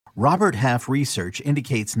Robert Half research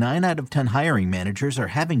indicates 9 out of 10 hiring managers are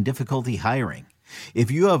having difficulty hiring.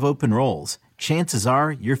 If you have open roles, chances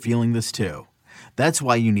are you're feeling this too. That's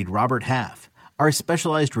why you need Robert Half. Our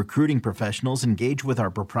specialized recruiting professionals engage with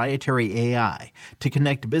our proprietary AI to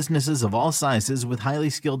connect businesses of all sizes with highly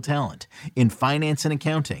skilled talent in finance and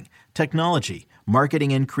accounting, technology,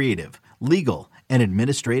 marketing and creative, legal, and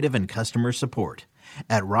administrative and customer support.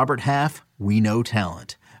 At Robert Half, we know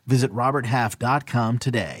talent. Visit roberthalf.com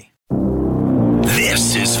today.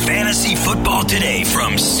 This is Fantasy Football Today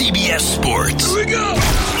from CBS Sports. Here we go!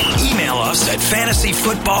 Email us at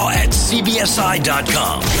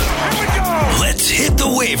fantasyfootball@cbsi.com. Here we go! Let's hit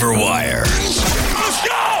the waiver wire. Let's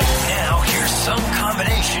go! Now here's some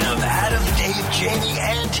combination of Adam, Dave, Jamie,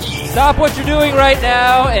 and Heath. Stop what you're doing right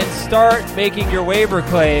now and start making your waiver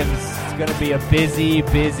claims. It's going to be a busy,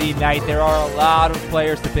 busy night. There are a lot of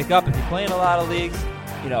players to pick up. If you're playing a lot of leagues,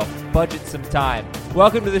 budget some time.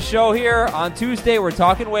 Welcome to the show here. On Tuesday, we're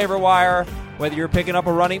talking waiver wire, whether you're picking up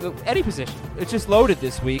a running, any position. It's just loaded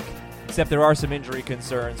this week, except there are some injury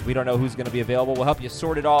concerns. We don't know who's going to be available. We'll help you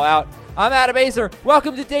sort it all out. I'm Adam Azer.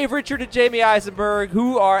 Welcome to Dave Richard and Jamie Eisenberg.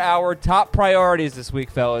 Who are our top priorities this week,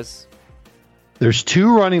 fellas? There's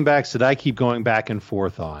 2 running backs that I keep going back and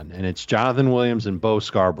forth on, and it's Jonathan Williams and Bo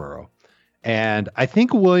Scarborough. And I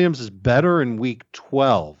think Williams is better in week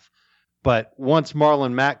 12. But once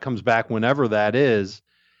Marlon Mack comes back, whenever that is,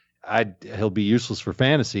 he'll be useless for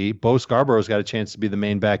fantasy. Bo Scarborough's got a chance to be the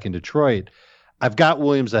main back in Detroit. I've got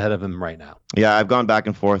Williams ahead of him right now. Yeah, I've gone back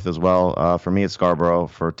and forth as well. For me, it's Scarborough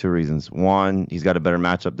for 2 reasons. 1, he's got a better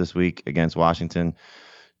matchup this week against Washington.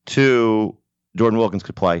 2, Jordan Wilkins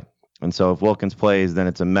could play. And so if Wilkins plays, then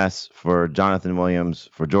it's a mess for Jonathan Williams,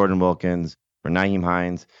 for Jordan Wilkins, for Nyheim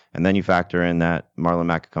Hines, and then you factor in that Marlon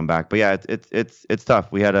Mack could come back. But yeah, it's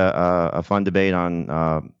tough. We had a fun debate on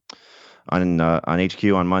HQ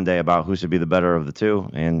on Monday about who should be the better of the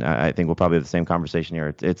 2, and I think we'll probably have the same conversation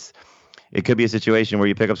here. It could be a situation where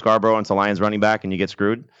you pick up Scarborough and it's a Lions running back and you get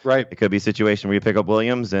screwed. Right. It could be a situation where you pick up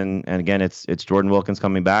Williams and again it's Jordan Wilkins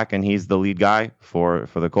coming back and he's the lead guy for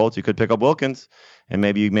the Colts. You could pick up Wilkins and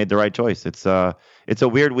maybe you made the right choice. It's a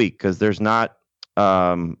weird week because there's not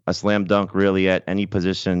a slam dunk really at any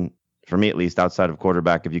position, for me at least, outside of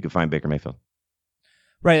quarterback if you could find Baker Mayfield.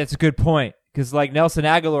 Right, that's a good point. Because like Nelson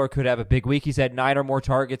Aguilar could have a big week. He's had 9 or more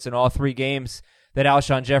targets in all 3 games that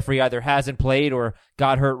Alshon Jeffrey either hasn't played or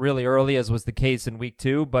got hurt really early, as was the case in week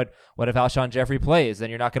 2. But what if Alshon Jeffrey plays?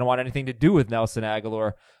 Then you're not going to want anything to do with Nelson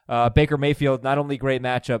Aguilar. Baker Mayfield, not only great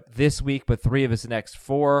matchup this week, but 3 of his next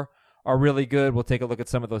 4 are really good. We'll take a look at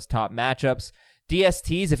some of those top matchups.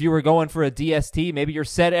 DSTs, if you were going for a DST, maybe you're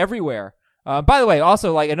set everywhere. By the way,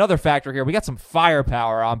 also like another factor here, we got some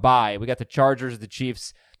firepower on bye. We got the Chargers, the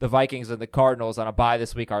Chiefs, the Vikings, and the Cardinals on a bye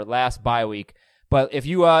this week, our last bye week. But if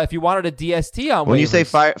you wanted a DST on waivers, when you say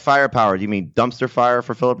firepower, do you mean dumpster fire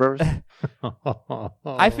for Phillip Rivers?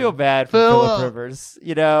 I feel bad for Phillip Rivers.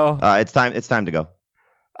 It's time to go.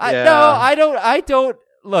 No, I don't.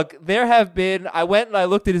 Look, there have been. I went and I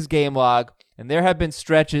looked at his game log. And there have been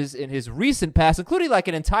stretches in his recent past, including like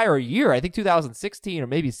an entire year, I think 2016 or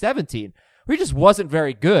maybe 17, where he just wasn't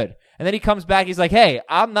very good. And then he comes back, he's like, hey,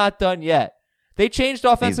 I'm not done yet. They changed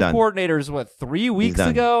offensive coordinators, 3 weeks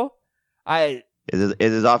ago? Is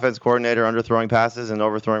his offense coordinator underthrowing passes and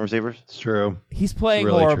overthrowing receivers? It's true. He's playing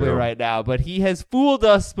really horribly right now, but he has fooled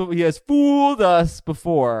us. He has fooled us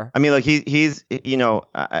before. I mean, like he's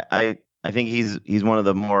I think he's one of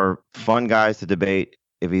the more fun guys to debate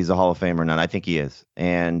if he's a Hall of Famer or not. I think he is.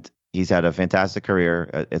 And he's had a fantastic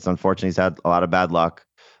career. It's unfortunate he's had a lot of bad luck.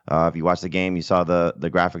 If you watch the game, you saw the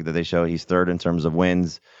graphic that they showed. He's 3rd in terms of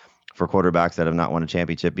wins for quarterbacks that have not won a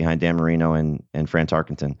championship behind Dan Marino and Fran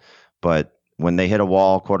Tarkenton. But when they hit a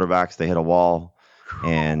wall, quarterbacks, they hit a wall.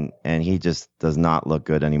 And he just does not look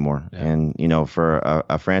good anymore. Yeah. And, for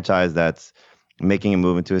a franchise that's making a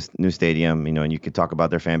move into a new stadium, and you could talk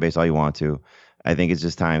about their fan base all you want to, I think it's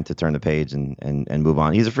just time to turn the page and move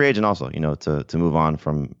on. He's a free agent also, to move on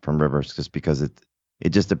from Rivers, just because it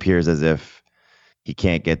just appears as if he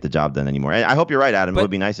can't get the job done anymore. I hope you're right, Adam. It would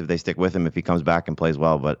be nice if they stick with him if he comes back and plays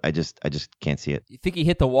well, but I just can't see it. You think he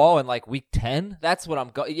hit the wall in like week 10? That's what I'm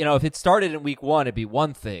going. If it started in week 1, it'd be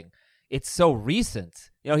one thing. It's so recent.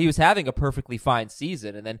 He was having a perfectly fine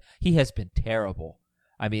season, and then he has been terrible.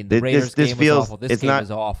 I mean, the Raiders game was awful. This game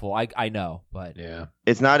is awful. I know, but yeah,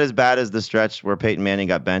 it's not as bad as the stretch where Peyton Manning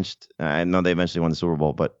got benched. I know they eventually won the Super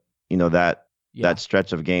Bowl, but that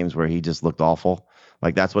stretch of games where he just looked awful.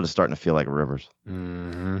 Like that's what it's starting to feel like Rivers.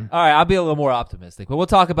 Mm-hmm. All right, I'll be a little more optimistic, but we'll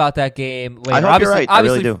talk about that game later. I hope you're right. I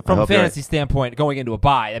really do. From a fantasy standpoint, going into a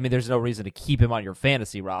bye, I mean, there's no reason to keep him on your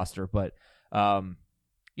fantasy roster, but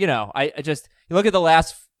I just you look at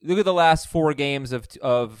the last 4 games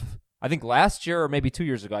of I think last year or maybe 2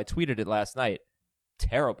 years ago. I tweeted it last night.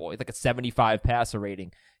 Terrible. He's like a 75 passer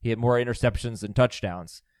rating. He had more interceptions than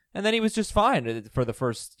touchdowns. And then he was just fine for the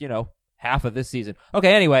first, half of this season.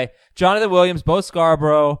 Okay, anyway, Jonathan Williams, Bo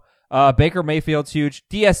Scarborough, Baker Mayfield's huge.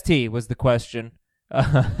 DST was the question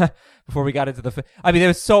before we got into the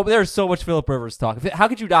there's so much Phillip Rivers talk. How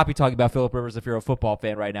could you not be talking about Phillip Rivers if you're a football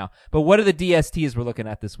fan right now? But what are the DSTs we're looking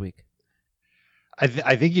at this week?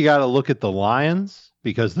 I think you got to look at the Lions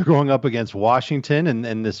because they're going up against Washington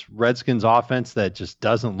and this Redskins offense that just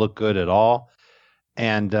doesn't look good at all.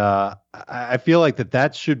 And I feel like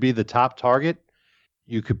that should be the top target.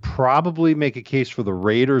 You could probably make a case for the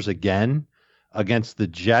Raiders again against the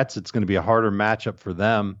Jets. It's going to be a harder matchup for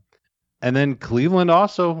them. And then Cleveland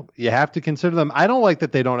also, you have to consider them. I don't like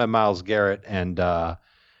that they don't have Myles Garrett and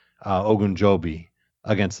Ogunjobi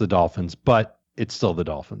against the Dolphins, but it's still the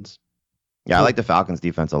Dolphins. Yeah, I like the Falcons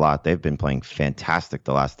defense a lot. They've been playing fantastic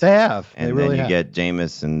the last. They have. And they really then you get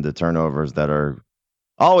Jameis and the turnovers that are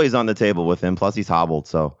always on the table with him. Plus he's hobbled.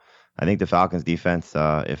 So I think the Falcons defense,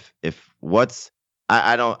 I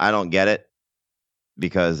don't get it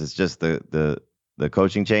because it's just the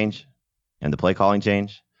coaching change and the play calling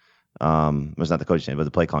change. It's not the coaching change, but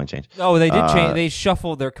the play calling change. Oh, they did change. They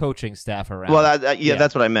shuffled their coaching staff around. Well,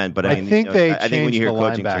 that's what I meant. But I think they changed when you hear the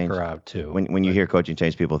coaching change out too. When you hear coaching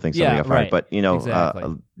change, people think somebody got fired. Right. But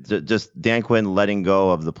exactly. Just Dan Quinn letting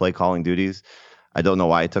go of the play calling duties. I don't know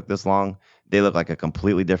why it took this long. They look like a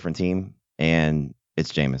completely different team, and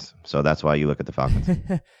it's Jameis. So that's why you look at the Falcons.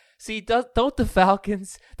 See, doesn't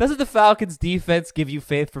the Falcons defense give you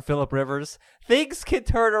faith for Phillip Rivers? Things can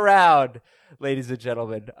turn around, ladies and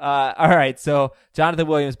gentlemen. All right, so Jonathan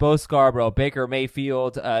Williams, Bo Scarborough, Baker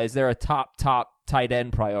Mayfield. Is there a top tight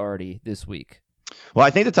end priority this week? Well,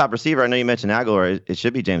 I think the top receiver, I know you mentioned Aguilar, it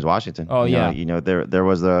should be James Washington. Oh, yeah. There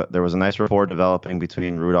was a nice rapport developing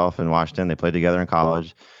between Rudolph and Washington. They played together in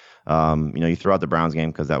college. You threw out the Browns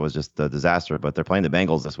game because that was just a disaster, but they're playing the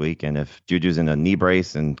Bengals this week. And if Juju's in a knee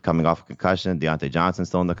brace and coming off a concussion, Deontay Johnson's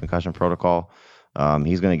still in the concussion protocol,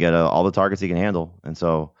 he's going to get all the targets he can handle. And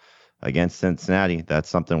so against Cincinnati, that's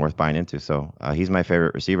something worth buying into. So he's my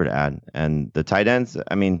favorite receiver to add. And the tight ends,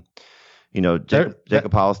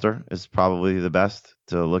 Jacob Hollister is probably the best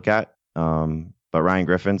to look at. But Ryan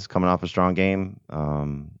Griffin's coming off a strong game.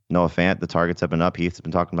 Noah Fant, the targets have been up. Heath's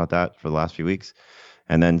been talking about that for the last few weeks.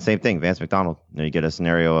 And then same thing, Vance McDonald. You get a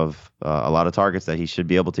scenario of a lot of targets that he should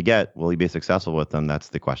be able to get. Will he be successful with them? That's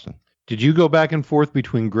the question. Did you go back and forth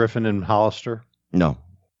between Griffin and Hollister? No.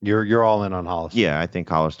 You're all in on Hollister. Yeah, I think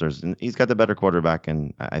Hollister's. He's got the better quarterback,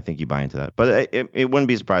 and I think you buy into that. But it wouldn't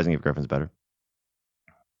be surprising if Griffin's better.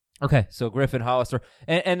 Okay, so Griffin, Hollister.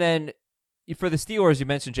 And then for the Steelers, you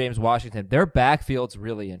mentioned James Washington. Their backfield's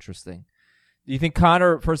really interesting. Do you think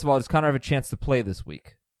first of all, does Connor have a chance to play this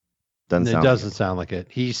week? It doesn't sound like it.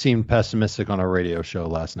 He seemed pessimistic on our radio show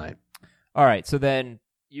last night. All right, so then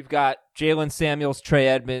you've got Jalen Samuels, Trey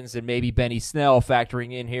Edmonds, and maybe Benny Snell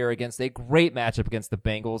factoring in here against a great matchup against the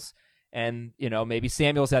Bengals. And, maybe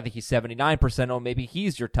Samuels, I think he's 79% owned. Maybe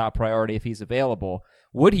he's your top priority if he's available.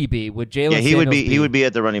 Would he be? Would Jalen Samuels be? He would be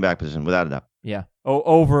at the running back position, without a doubt. Yeah.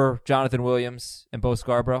 Over Jonathan Williams and Bo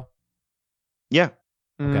Scarborough? Yeah.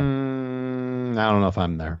 Okay. I don't know if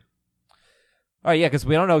I'm there. All right, yeah, because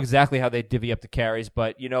we don't know exactly how they divvy up the carries,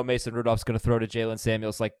 but Mason Rudolph's going to throw to Jalen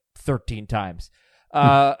Samuels like 13 times.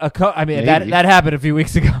 That happened a few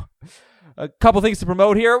weeks ago. A couple things to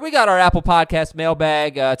promote here. We got our Apple Podcast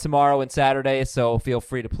mailbag tomorrow and Saturday, so feel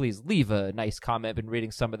free to please leave a nice comment. Been reading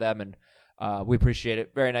some of them, and we appreciate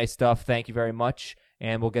it. Very nice stuff. Thank you very much.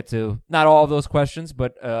 And we'll get to not all of those questions,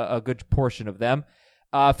 but a good portion of them.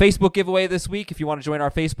 Facebook giveaway this week. If you want to join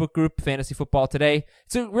our Facebook group, Fantasy Football Today.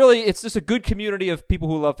 It's just a good community of people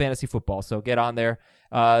who love fantasy football. So get on there.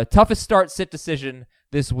 Toughest start sit decision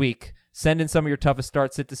this week. Send in some of your toughest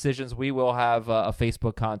start sit decisions. We will have a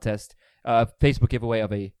Facebook contest, Facebook giveaway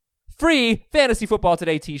of a free Fantasy Football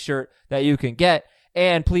Today t-shirt that you can get.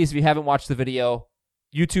 And please, if you haven't watched the video,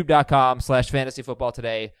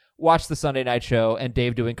 youtube.com/fantasyfootballtoday. Watch the Sunday night show and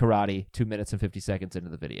Dave doing karate 2 minutes and 50 seconds into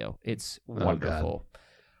the video. It's wonderful.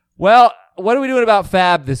 Well, what are we doing about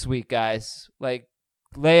Fab this week, guys? Like,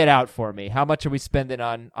 lay it out for me. How much are we spending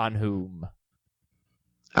on whom?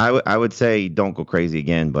 I would say don't go crazy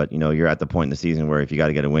again, but you're at the point in the season where if you got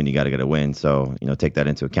to get a win, you got to get a win. So take that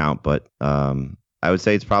into account. But I would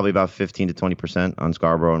say it's probably about 15 to 20% on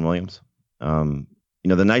Scarborough and Williams. The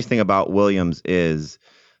nice thing about Williams is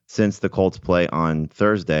since the Colts play on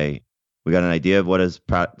Thursday, we got an idea of what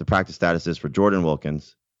the practice status is for Jordan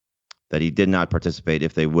Wilkins. that he did not participate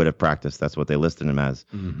if they would have practiced. That's what they listed him as.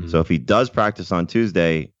 Mm-hmm. So if he does practice on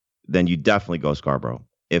Tuesday, then you definitely go Scarborough.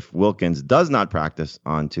 If Wilkins does not practice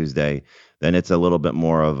on Tuesday, then it's a little bit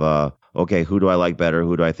more of okay, who do I like better?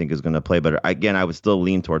 Who do I think is going to play better? Again, I would still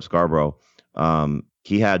lean towards Scarborough.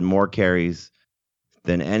 He had more carries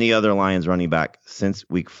than any other Lions running back since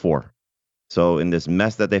week 4. So in this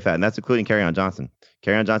mess that they've had, and that's including Kerryon Johnson.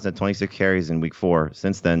 Kerryon Johnson had 26 carries in week 4.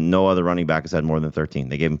 Since then, no other running back has had more than 13.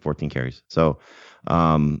 They gave him 14 carries. So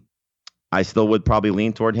I still would probably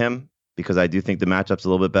lean toward him because I do think the matchup's a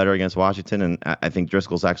little bit better against Washington, and I think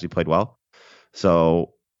Driscoll's actually played well.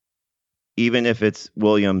 So even if it's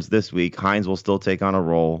Williams this week, Hines will still take on a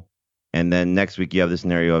role. And then next week, you have the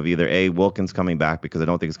scenario of either Wilkins coming back, because I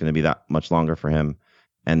don't think it's going to be that much longer for him,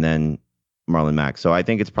 and then Marlon Mack. So I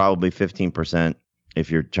think it's probably 15%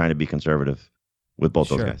 if you're trying to be conservative with both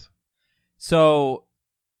those guys. So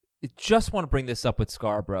I just want to bring this up with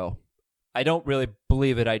Scarborough. I don't really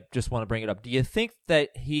believe it. I just want to bring it up. Do you think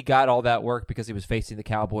that he got all that work because he was facing the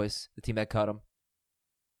Cowboys, the team that cut him?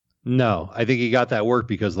 No, I think he got that work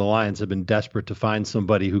because the Lions have been desperate to find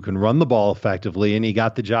somebody who can run the ball effectively, and he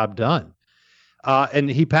got the job done. And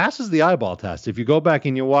he passes the eyeball test. If you go back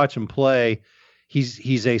and you watch him play,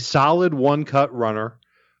 he's a solid one-cut runner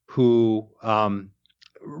who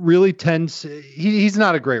really tends. He's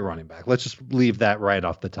not a great running back. Let's just leave that right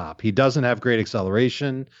off the top. He doesn't have great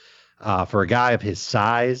acceleration for a guy of his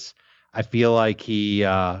size. I feel like he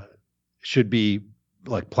should be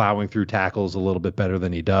like plowing through tackles a little bit better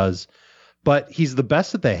than he does, but he's the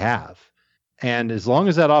best that they have. And as long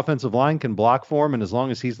as that offensive line can block for him, and as long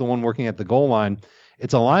as he's the one working at the goal line,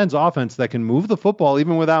 it's a Lions offense that can move the football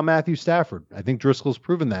even without Matthew Stafford. I think Driscoll's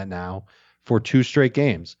proven that now for 2 straight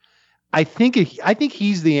games. I think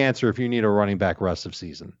he's the answer if you need a running back rest of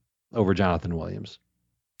season over Jonathan Williams.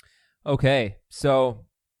 Okay, so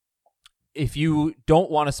if you don't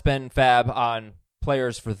want to spend fab on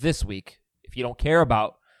players for this week, if you don't care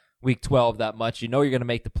about week 12 that much, you know you're going to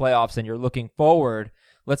make the playoffs and you're looking forward,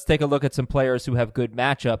 let's take a look at some players who have good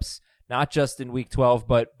matchups, not just in week 12,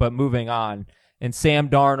 but moving on. And Sam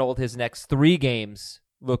Darnold, his next 3 games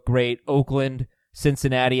look great. Oakland,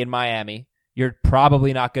 Cincinnati, and Miami. You're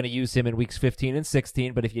probably not going to use him in weeks 15 and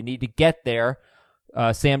 16, but if you need to get there,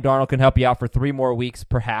 Sam Darnold can help you out for 3 more weeks,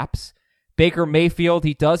 perhaps. Baker Mayfield,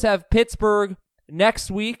 he does have Pittsburgh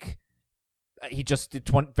next week. He just did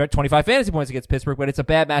 25 fantasy points against Pittsburgh, but it's a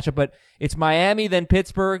bad matchup. But it's Miami, then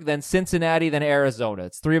Pittsburgh, then Cincinnati, then Arizona.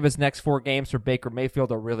 It's 3 of his next 4 games for Baker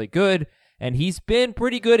Mayfield are really good, and he's been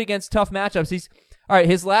pretty good against tough matchups.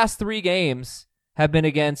 His last 3 games have been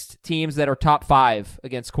against teams that are top 5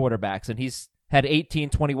 against quarterbacks, and he's had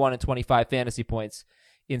 18, 21, and 25 fantasy points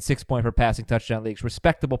in 6-point per passing touchdown leagues.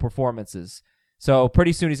 Respectable performances. So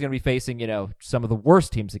pretty soon he's going to be facing, some of the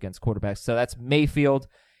worst teams against quarterbacks. So that's Mayfield.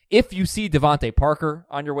 If you see Devontae Parker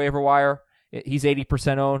on your waiver wire, he's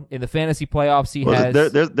 80% owned. In the fantasy playoffs,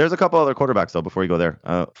 There's a couple other quarterbacks, though, before you go there.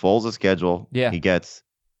 Foles' schedule, he gets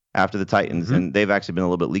after the Titans, and they've actually been a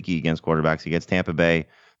little bit leaky against quarterbacks. He gets Tampa Bay,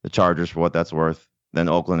 the Chargers for what that's worth, then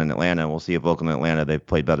Oakland and Atlanta. We'll see if Oakland and Atlanta, they've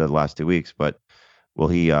played better the last 2 weeks, but will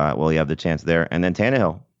he have the chance there? And then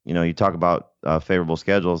Tannehill, you talk about favorable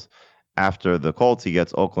schedules. After the Colts, he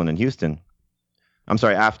gets Oakland and Houston. I'm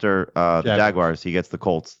sorry, after the Jaguars, he gets the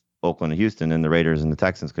Colts, Oakland, and Houston, and the Raiders and the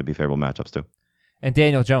Texans could be favorable matchups too. And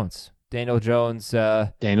Daniel Jones. Daniel Jones is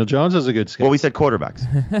a good schedule. Well, we said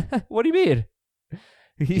quarterbacks. What do you mean?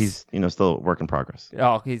 He's still a work in progress.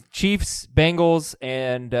 Oh, he's Chiefs, Bengals,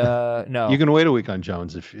 and no. You can wait a week on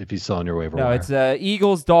Jones if he's still on your waiver wire. No, it's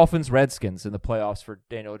Eagles, Dolphins, Redskins in the playoffs for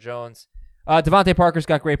Daniel Jones. Devontae Parker's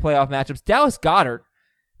got great playoff matchups. Dallas Goedert,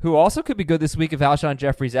 who also could be good this week if Alshon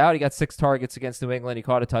Jeffrey's out. He got 6 targets against New England. He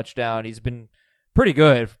caught a touchdown. He's been pretty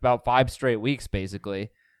good for about 5 straight weeks, basically.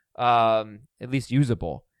 At least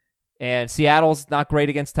usable. And Seattle's not great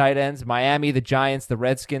against tight ends. Miami, the Giants, the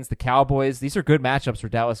Redskins, the Cowboys. These are good matchups for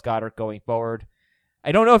Dallas Goedert going forward.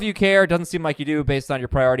 I don't know if you care. It doesn't seem like you do based on your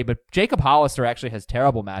priority, but Jacob Hollister actually has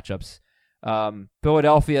terrible matchups.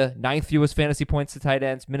 Philadelphia, 9th fewest fantasy points to tight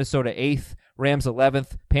ends. Minnesota, 8th. Rams,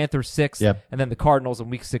 11th. Panthers, 6th. And then the Cardinals in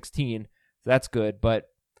week 16. So that's good. But,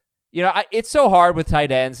 it's so hard with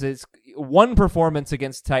tight ends. It's one performance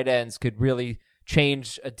against tight ends could really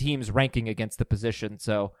change a team's ranking against the position.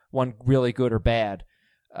 So one really good or bad.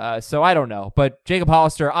 So I don't know. But Jacob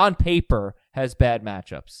Hollister, on paper, has bad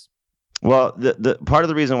matchups. Well, the part of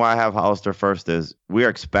the reason why I have Hollister first is we are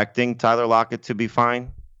expecting Tyler Lockett to be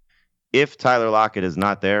fine. If Tyler Lockett is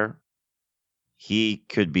not there, he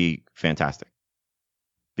could be fantastic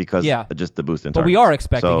because just the boost in targets. But we are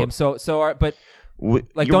expecting him. But Don't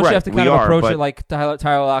you have to kind of approach it like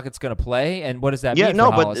Tyler Lockett's going to play, and what does that mean?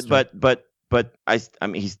 For Hollister? but I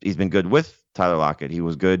mean he's been good with Tyler Lockett. He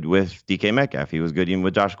was good with DK Metcalf. He was good even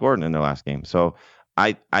with Josh Gordon in their last game. So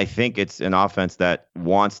I think it's an offense that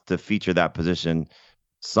wants to feature that position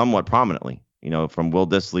somewhat prominently. From Will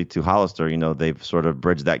Dissly to Hollister, they've sort of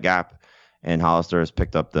bridged that gap, and Hollister has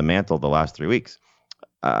picked up the mantle the last 3 weeks.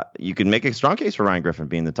 You can make a strong case for Ryan Griffin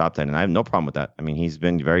being the top 10, and I have no problem with that. I mean, he's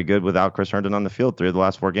been very good without Chris Herndon on the field 3 of the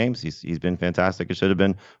last 4 games. He's been fantastic. It should have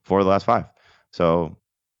been 4 of the last 5. So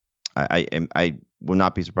I will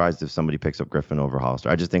not be surprised if somebody picks up Griffin over Hollister.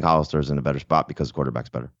 I just think Hollister is in a better spot because the quarterback's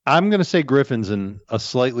better. I'm going to say Griffin's in a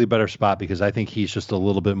slightly better spot because I think he's just a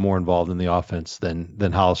little bit more involved in the offense than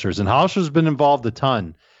Hollister's. And Hollister's been involved a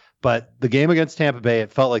ton. But the game against Tampa Bay,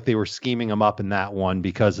 it felt like they were scheming him up in that one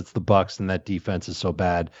because it's the Bucs and that defense is so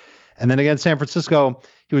bad. And then against San Francisco,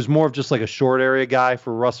 he was more of just like a short area guy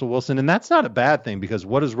for Russell Wilson. And that's not a bad thing because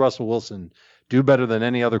what does Russell Wilson do better than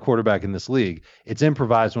any other quarterback in this league? It's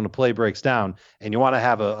improvise when a play breaks down, and you want to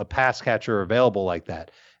have a pass catcher available like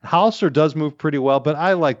that. Hollister does move pretty well, but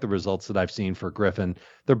I like the results that I've seen for Griffin.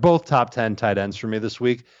 They're both top 10 tight ends for me this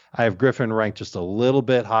week. I have Griffin ranked just a little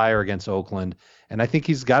bit higher against Oakland, and I think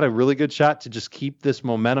he's got a really good shot to just keep this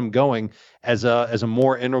momentum going as a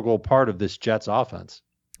more integral part of this Jets offense.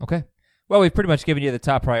 Okay. Well, we've pretty much given you the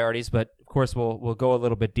top priorities, but of course we'll go a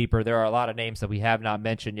little bit deeper. There are a lot of names that we have not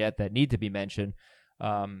mentioned yet that need to be mentioned.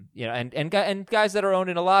 And guys that are owned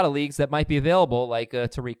in a lot of leagues that might be available, like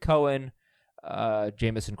Tariq Cohen,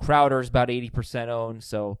 Jamison Crowder is about 80% owned,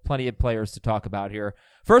 so plenty of players to talk about here.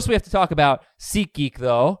 First, we have to talk about SeatGeek,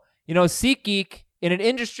 though. SeatGeek, in an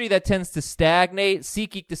industry that tends to stagnate,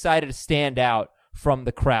 SeatGeek decided to stand out from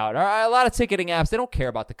the crowd. A lot of ticketing apps, they don't care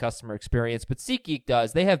about the customer experience, but SeatGeek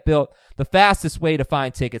does. They have built the fastest way to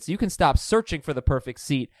find tickets. You can stop searching for the perfect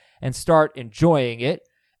seat and start enjoying it.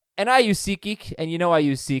 And I use SeatGeek, and I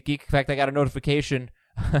use SeatGeek. In fact, I got a notification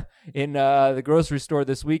in the grocery store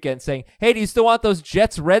this weekend saying, hey, do you still want those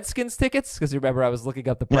Jets-Redskins tickets? Because you remember I was looking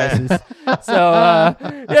up the prices. So,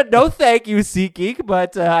 no thank you, SeatGeek,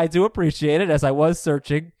 but I do appreciate it as I was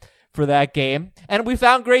searching for that game. And we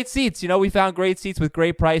found great seats. We found great seats with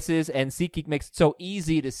great prices, and SeatGeek makes it so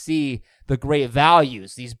easy to see the great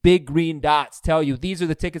values. These big green dots tell you these are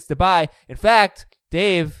the tickets to buy. In fact,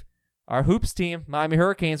 Dave, our hoops team, Miami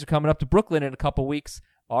Hurricanes, are coming up to Brooklyn in a couple weeks.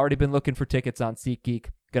 Already been looking for tickets on SeatGeek.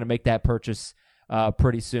 Going to make that purchase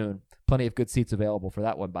pretty soon. Plenty of good seats available for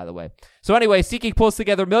that one, by the way. So anyway, SeatGeek pulls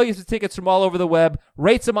together millions of tickets from all over the web,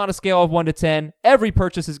 rates them on a scale of 1 to 10. Every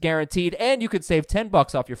purchase is guaranteed, and you could save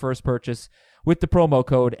 $10 off your first purchase with the promo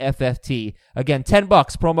code FFT. Again, $10,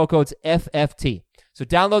 promo code's FFT. So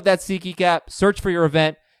download that SeatGeek app, search for your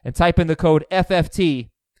event, and type in the code FFT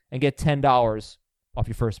and get $10 off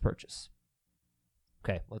your first purchase.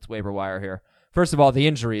 Okay, let's waiver wire here. First of all, the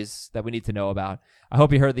injuries that we need to know about. I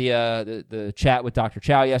hope you heard the chat with Dr.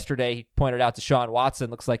 Chow yesterday. He pointed out to Sean Watson,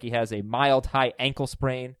 looks like he has a mild high ankle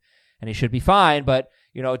sprain, and he should be fine. But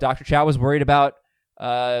Dr. Chow was worried about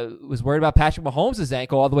Patrick Mahomes'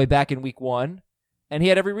 ankle all the way back in week 1, and he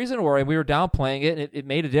had every reason to worry. We were downplaying it, and it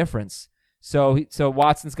made a difference. So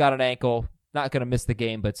Watson's got an ankle, not going to miss the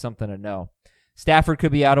game, but something to know. Stafford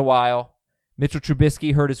could be out a while. Mitchell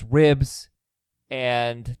Trubisky hurt his ribs.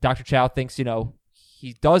 And Dr. Chow thinks,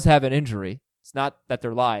 he does have an injury. It's not that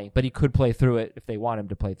they're lying, but he could play through it if they want him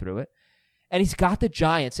to play through it. And he's got the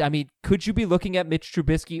Giants. I mean, could you be looking at Mitch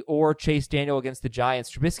Trubisky or Chase Daniel against the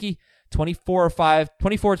Giants? Trubisky, 24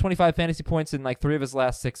 or 25 fantasy points in like 3 of his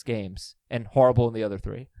last 6 games, and horrible in the other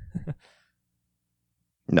 3.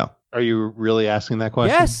 No. Are you really asking that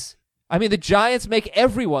question? Yes. I mean, the Giants make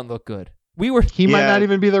everyone look good. He might not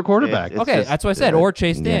even be their quarterback. Okay, that's what I said. Or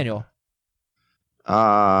Chase Daniel.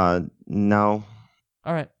 No.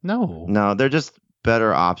 All right. No, they're just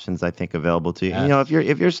better options, I think, available to you. Yes.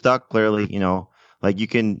 If you're stuck, clearly, like you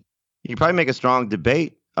can probably make a strong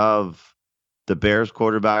debate of the Bears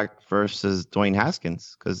quarterback versus Dwayne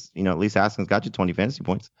Haskins, because at least Haskins got you 20 fantasy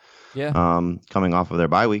points. Yeah. Coming off of their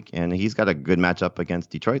bye week, and he's got a good matchup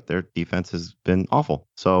against Detroit. Their defense has been awful.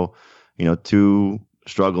 So, 2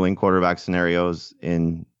 struggling quarterback scenarios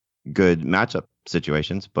in good matchup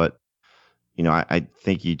situations, but I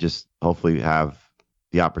think you just hopefully have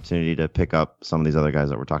the opportunity to pick up some of these other guys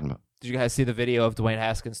that we're talking about. Did you guys see the video of Dwayne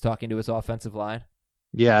Haskins talking to his offensive line?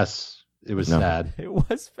 Yes. It was sad. It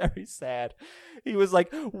was very sad. He was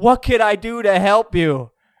like, what can I do to help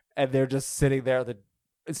you? And they're just sitting there.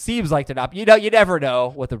 It seems like they're not. You never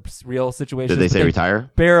know what the real situation is. Did they say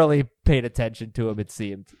retire? Barely paid attention to him, it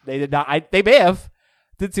seemed. They did not. They may have.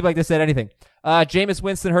 Didn't seem like they said anything. Jameis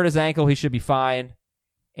Winston hurt his ankle. He should be fine.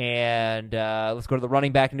 And let's go to the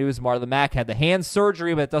running back news. Marlon Mack had the hand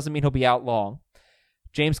surgery, but it doesn't mean he'll be out long.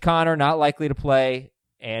 James Conner, not likely to play.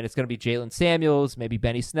 And it's going to be Jalen Samuels, maybe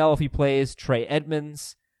Benny Snell if he plays, Trey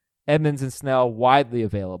Edmonds. Edmonds and Snell widely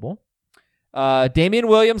available. Damian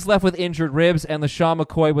Williams left with injured ribs, and LaShawn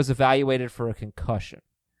McCoy was evaluated for a concussion.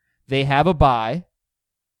 They have a bye.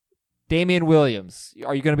 Damian Williams,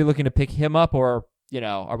 are you going to be looking to pick him up, or,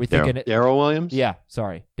 are we thinking Darrell Williams? Yeah,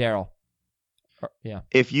 sorry, Darrell. Yeah.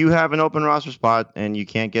 If you have an open roster spot and you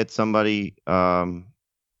can't get somebody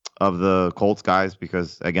of the Colts guys,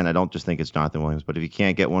 because, again, I don't just think it's Jonathan Williams, but if you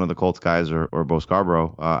can't get one of the Colts guys or Bo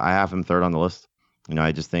Scarborough, I have him third on the list.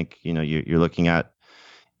 I just think, you're looking at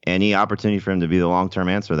any opportunity for him to be the long-term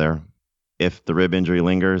answer there. If the rib injury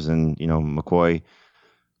lingers and, McCoy,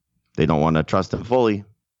 they don't want to trust him fully,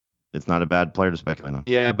 it's not a bad player to speculate on.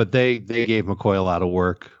 Yeah, but they gave McCoy a lot of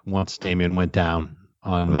work once Damian went down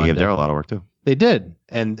on They gave Darrell a lot of work, too. They did,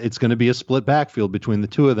 and it's going to be a split backfield between the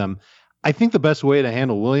two of them. I think the best way to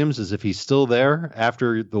handle Williams is if he's still there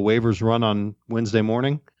after the waivers run on Wednesday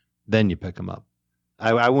morning, then you pick him up.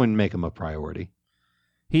 I wouldn't make him a priority.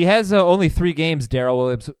 He has only 3 games, Darrell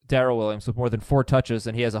Williams, with more than 4 touches,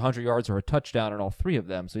 and he has 100 yards or a touchdown in all 3 of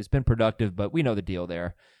them. So he's been productive, but we know the deal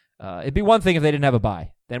there. It'd be one thing if they didn't have a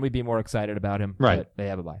bye. Then we'd be more excited about him. Right. But they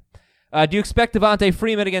have a bye. Do you expect Devontae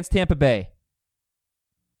Freeman against Tampa Bay?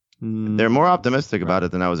 They're more optimistic about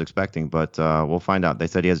it than I was expecting, but we'll find out. They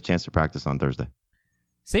said he has a chance to practice on Thursday.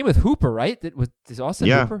 Same with Hooper, right? Is Austin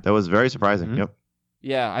Hooper? Yeah, that was very surprising. Mm-hmm. Yep.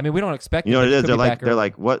 Yeah, I mean, we don't expect. You know what it is? They're early.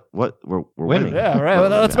 like, what? We're winning. Yeah, right. Well,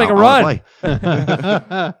 let's make a run.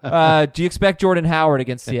 Do you expect Jordan Howard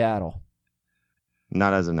against Seattle?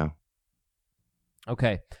 Not as of now.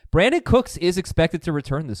 Okay. Brandon Cooks is expected to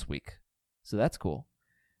return this week, so that's cool.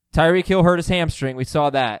 Tyreek Hill hurt his hamstring. We saw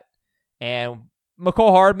that. And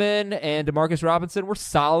McCole Hardman and Demarcus Robinson were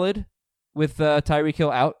solid with Tyreek Hill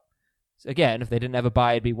out. Again, if they didn't have a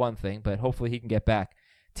bye, it'd be one thing, but hopefully he can get back.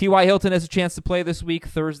 T.Y. Hilton has a chance to play this week,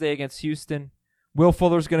 Thursday against Houston. Will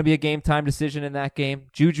Fuller's going to be a game-time decision in that game.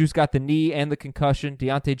 Juju's got the knee and the concussion.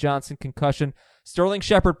 Deontay Johnson, concussion. Sterling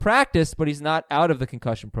Shepard practiced, but he's not out of the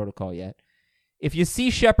concussion protocol yet. If you see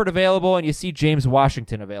Shepard available and you see James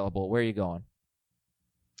Washington available, where are you going?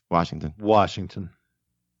 Washington.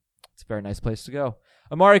 It's a very nice place to go.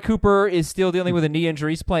 Amari Cooper is still dealing with a knee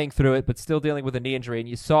injury. He's playing through it, but still dealing with a knee injury, and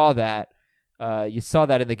you saw that. You saw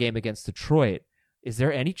that in the game against Detroit. Is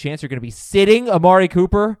there any chance you're going to be sitting Amari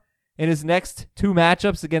Cooper in his next 2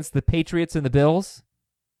 matchups against the Patriots and the Bills?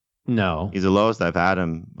 No. He's the lowest I've had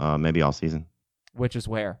him maybe all season. Which is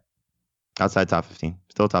where? Outside top 15.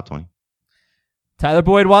 Still top 20. Tyler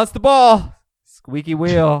Boyd wants the ball. Squeaky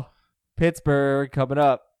wheel. Pittsburgh coming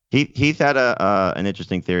up. Heath had an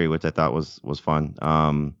interesting theory, which I thought was fun.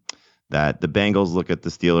 That the Bengals look at the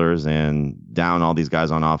Steelers and down all these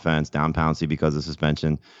guys on offense, down Pouncey because of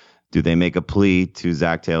suspension. Do they make a plea to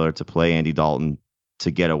Zach Taylor to play Andy Dalton to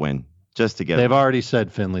get a win? Just to get They've already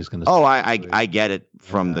said Finley's going to. Oh, I get it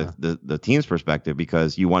from the team's perspective,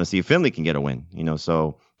 because you want to see if Finley can get a win.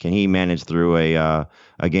 So can he manage through a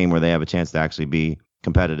game where they have a chance to actually be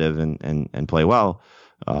competitive and play well?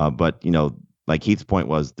 But like Heath's point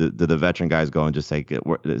was, do the veteran guys go and just say,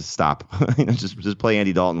 stop, just play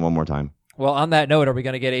Andy Dalton one more time? Well, on that note, are we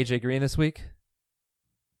going to get AJ Green this week?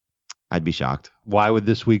 I'd be shocked. Why would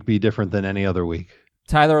this week be different than any other week?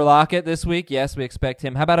 Tyler Lockett this week? Yes, we expect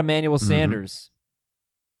him. How about Emmanuel Sanders?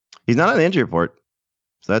 He's not on the injury report,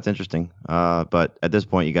 so that's interesting. But at this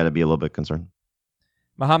point, you got to be a little bit concerned.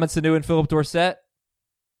 Mohamed Sanu and Philip Dorsett?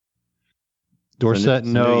 Dorsett,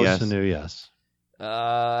 no. yes. Sanu, yes.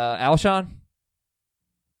 Alshon?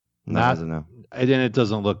 Not, no. And it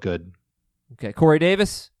doesn't look good. Okay. Corey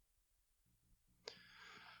Davis?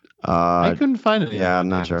 I couldn't find it. Yeah, I'm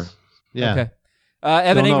not sure. Yeah. Okay.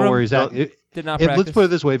 Evan Don't know Ingram where he's at. did not practice. Let's put it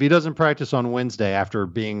this way. If he doesn't practice on Wednesday after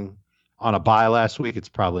being on a bye last week, it's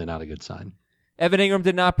probably not a good sign. Evan Ingram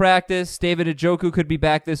did not practice. David Njoku could be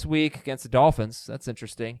back this week against the Dolphins. That's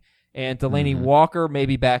interesting. And Delaney Walker may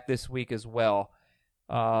be back this week as well.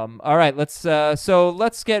 All right, let's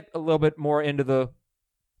get a little bit more into the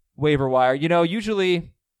waiver wire.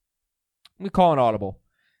 Usually we call an audible.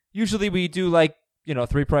 Usually we do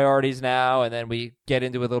 3 priorities now, and then we get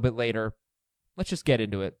into it a little bit later. Let's just get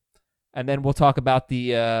into it. And then we'll talk about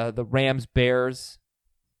the Rams, Bears,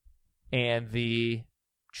 and the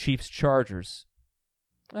Chiefs, Chargers.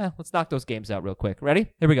 Let's knock those games out real quick.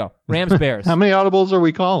 Ready? Here we go. Rams, Bears. How many audibles are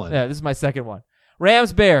we calling? Yeah, this is my second one.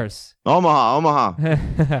 Rams, Bears. Omaha.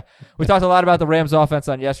 We talked a lot about the Rams offense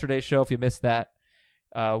on yesterday's show, if you missed that.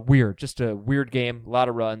 Just a weird game, a lot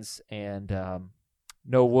of runs, and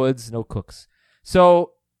no Woods, no Cooks.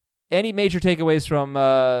 So any major takeaways from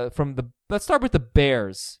the? Let's start with the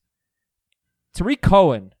Bears. Tariq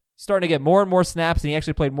Cohen starting to get more and more snaps, and he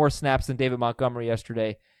actually played more snaps than David Montgomery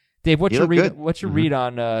yesterday. Dave, what's your read? What's your read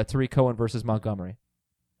on Tariq Cohen versus Montgomery?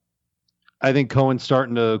 I think Cohen's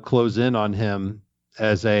starting to close in on him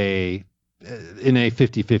as in a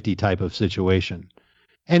 50-50 type of situation.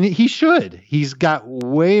 And he should. He's got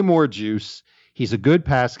way more juice. He's a good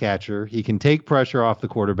pass catcher. He can take pressure off the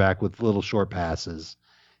quarterback with little short passes.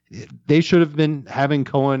 They should have been having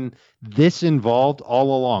Cohen this involved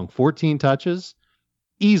all along. 14 touches,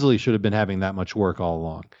 easily should have been having that much work all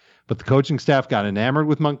along. But the coaching staff got enamored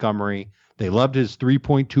with Montgomery. They loved his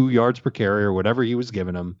 3.2 yards per carry or whatever he was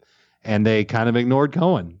giving them, and they kind of ignored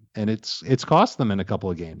Cohen. And it's cost them in a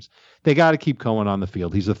couple of games. They got to keep Cohen on the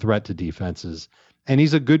field. He's a threat to defenses, and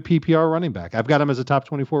he's a good PPR running back. I've got him as a top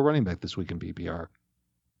 24 running back this week in PPR.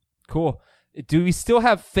 Cool. Do we still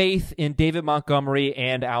have faith in David Montgomery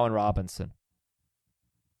and Allen Robinson?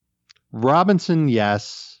 Robinson,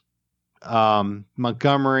 yes.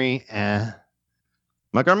 Montgomery,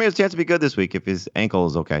 Montgomery has a chance to be good this week if his ankle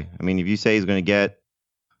is okay. I mean, if you say he's going to get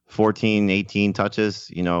 14, 18 touches,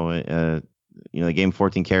 they gave him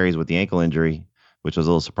 14 carries with the ankle injury, which was a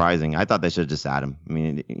little surprising. I thought they should have just sat him. I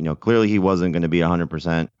mean, clearly he wasn't going to be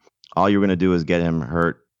 100%. All you were going to do is get him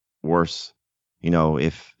hurt worse.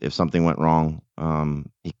 If something went wrong,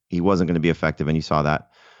 he wasn't going to be effective, and you saw that.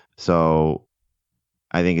 So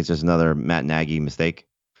I think it's just another Matt Nagy mistake,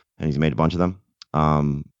 and he's made a bunch of them.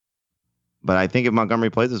 But I think if Montgomery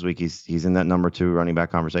plays this week, he's in that number 2 running back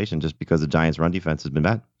conversation just because the Giants' run defense has been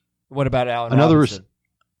bad. What about Allen Robinson?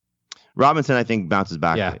 Robinson, I think, bounces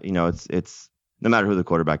back. Yeah. It's no matter who the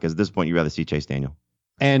quarterback is. At this point, you'd rather see Chase Daniel.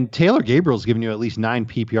 And Taylor Gabriel's given you at least 9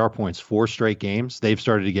 PPR points, 4 straight games. They've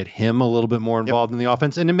started to get him a little bit more involved in the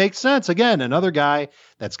offense. And it makes sense. Again, another guy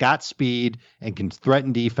that's got speed and can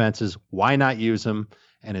threaten defenses. Why not use him?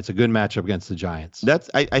 And it's a good matchup against the Giants.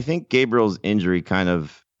 I think Gabriel's injury kind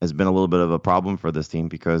of has been a little bit of a problem for this team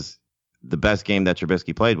because the best game that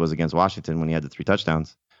Trubisky played was against Washington when he had the 3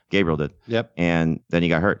 touchdowns. Gabriel did. Yep. And then he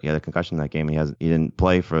got hurt. He had a concussion in that game. He didn't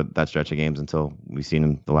play for that stretch of games until we've seen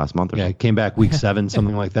him the last month or so. Yeah, came back week 7,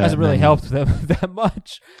 something like that. Hasn't really helped them that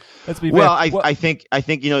much. Let's be well, fair. I think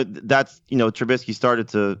that's Trubisky started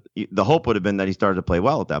to. The hope would have been that he started to play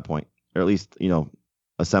well at that point, or at least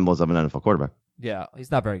a semblance of an NFL quarterback. Yeah,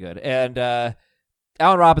 he's not very good. And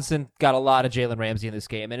Allen Robinson got a lot of Jalen Ramsey in this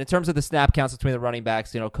game. And in terms of the snap counts between the running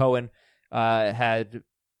backs, Cohen had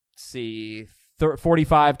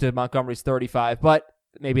 45 to Montgomery's 35, but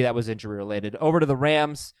maybe that was injury related. Over to the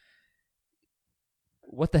Rams.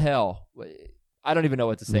 What the hell? I don't even know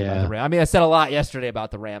what to say about the Rams. I mean, I said a lot yesterday about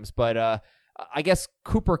the Rams, but I guess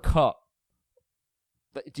Cooper Kupp.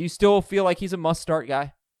 Do you still feel like he's a must-start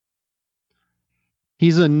guy?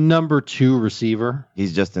 He's a number 2 receiver.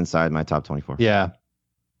 He's just inside my top 24. Yeah.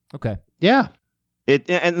 Okay. Yeah.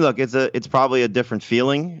 And look, it's probably a different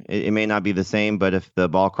feeling. It may not be the same, but if the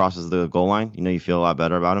ball crosses the goal line, you feel a lot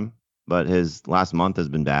better about him. But his last month has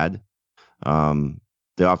been bad. The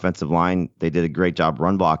offensive line, they did a great job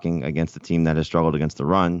run blocking against a team that has struggled against the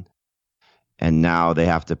run. And now they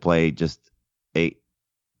have to play just a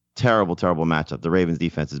terrible, terrible matchup. The Ravens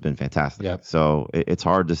defense has been fantastic. Yep. So it's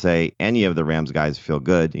hard to say any of the Rams guys feel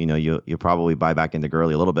good. You'll probably buy back into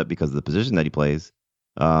Gurley a little bit because of the position that he plays.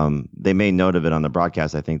 They made note of it on the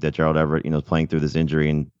broadcast. I think that Gerald Everett, is playing through this injury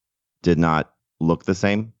and did not look the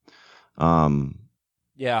same.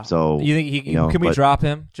 Yeah. So you think can we drop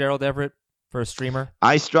him, Gerald Everett, for a streamer?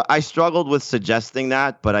 I struggled with suggesting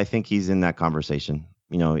that, but I think he's in that conversation.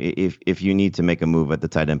 If you need to make a move at the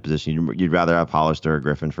tight end position, you'd rather have Hollister or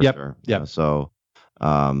Griffin for sure. Yep. So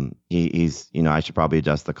he's I should probably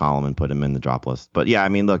adjust the column and put him in the drop list. But yeah, I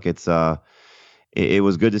mean, look, it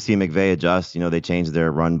was good to see McVay adjust. They changed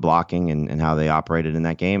their run blocking and how they operated in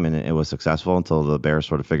that game, and it was successful until the Bears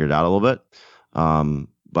sort of figured it out a little bit.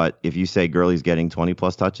 But if you say Gurley's getting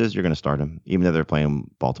 20-plus touches, you're going to start him, even if they're playing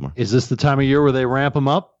Baltimore. Is this the time of year where they ramp him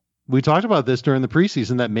up? We talked about this during the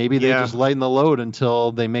preseason, that maybe they just lighten the load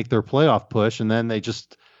until they make their playoff push, and then they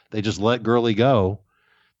just let Gurley go.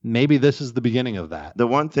 Maybe this is the beginning of that. The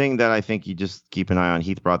one thing that I think you just keep an eye on,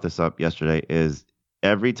 Heath brought this up yesterday, is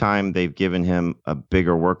every time they've given him a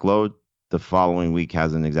bigger workload, the following week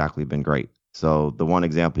hasn't exactly been great. So the one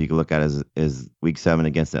example you can look at is week 7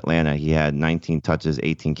 against Atlanta. He had 19 touches,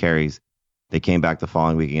 18 carries. They came back the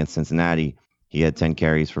following week against Cincinnati. He had 10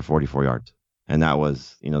 carries for 44 yards. And that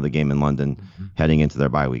was, the game in London heading into their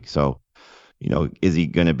bye week. So, is he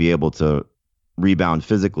going to be able to rebound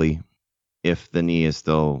physically if the knee is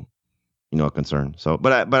still, a concern? So,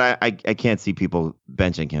 but I can't see people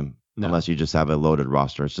benching him unless you just have a loaded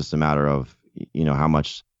roster. It's just a matter of,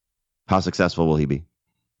 how successful will he be?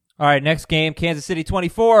 All right, next game, Kansas City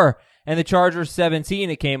 24 and the Chargers 17.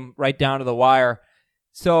 It came right down to the wire.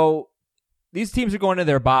 So these teams are going to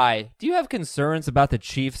their bye. Do you have concerns about the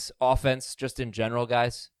Chiefs' offense just in general,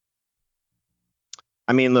 guys?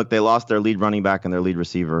 I mean, look, they lost their lead running back and their lead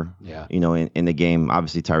receiver, in the game.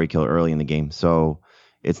 Obviously, Tyreek Hill early in the game. So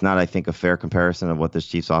it's not, I think, a fair comparison of what this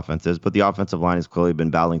Chiefs offense is. But the offensive line has clearly been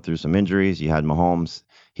battling through some injuries. You had Mahomes.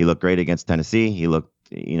 He looked great against Tennessee. He looked,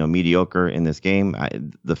 mediocre in this game.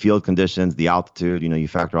 The field conditions, the altitude, you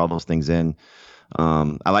factor all those things in.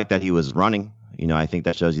 I like that he was running. I think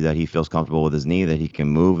that shows you that he feels comfortable with his knee, that he can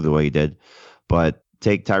move the way he did. But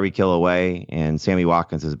take Tyreek Hill away, and Sammy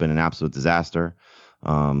Watkins has been an absolute disaster.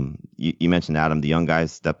 You mentioned, Adam, the young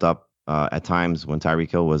guys stepped up at times when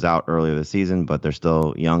Tyreek Hill was out earlier this season, but they're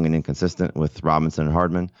still young and inconsistent with Robinson and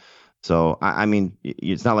Hardman. So, I mean,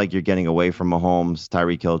 it's not like you're getting away from Mahomes,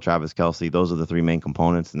 Tyreek Hill, Travis Kelce. Those are the three main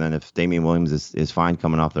components. And then if Damian Williams is fine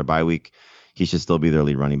coming off their bye week, he should still be their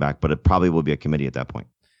lead running back, but it probably will be a committee at that point.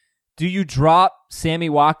 Do you drop Sammy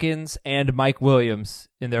Watkins and Mike Williams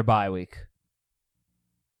in their bye week?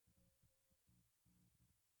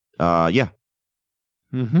 Yeah.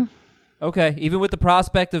 Mm-hmm. Okay, even with the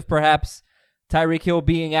prospect of perhaps Tyreek Hill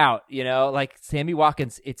being out, like Sammy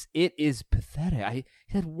Watkins, it is pathetic. He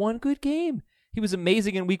had one good game. He was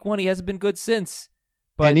amazing in week 1. He hasn't been good since.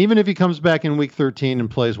 But and even if he comes back in week 13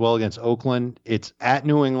 and plays well against Oakland, it's at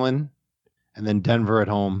New England and then Denver at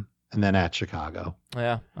home and then at Chicago.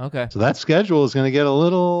 Yeah, okay. So that schedule is going to get a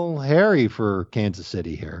little hairy for Kansas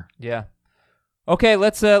City here. Yeah. Okay,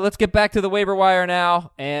 let's get back to the waiver wire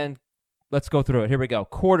now and let's go through it. Here we go.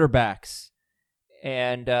 Quarterbacks.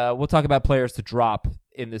 And we'll talk about players to drop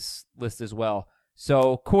in this list as well.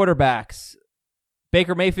 So, quarterbacks.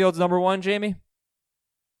 Baker Mayfield's number 1, Jamie?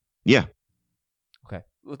 Yeah. Okay.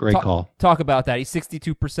 Great call. Talk about that. He's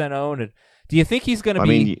 62% owned. And do you think he's going to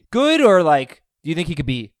be good, or do you think he could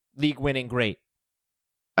be league-winning great?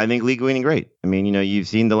 I think league-winning great. I mean, you've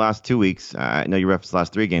seen the last 2 weeks. I know you referenced the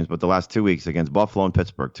last 3 games, but the last 2 weeks against Buffalo and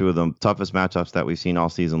Pittsburgh, 2 of the toughest matchups that we've seen all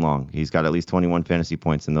season long. He's got at least 21 fantasy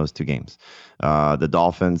points in those 2 games. The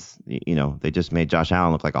Dolphins, they just made Josh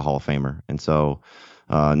Allen look like a Hall of Famer. And so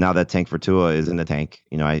now that tank for Tua is in the tank.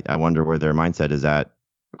 I wonder where their mindset is at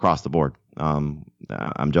across the board. I'm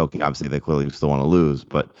joking. Obviously, they clearly still want to lose,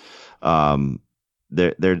 but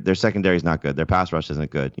their secondary is not good. Their pass rush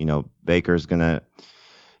isn't good. Baker's going to...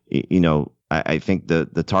 I think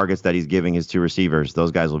the targets that he's giving his 2 receivers,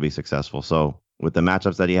 those guys will be successful. So with the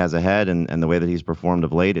matchups that he has ahead and the way that he's performed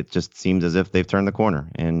of late, it just seems as if they've turned the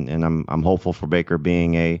corner. And I'm hopeful for Baker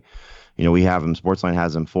being we have him, Sportsline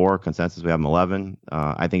has him 4, consensus we have him 11.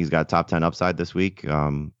 I think he's got a top 10 upside this week.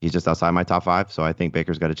 He's just outside my top 5. So I think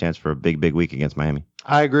Baker's got a chance for a big week against Miami.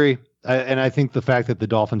 I agree. And I think the fact that the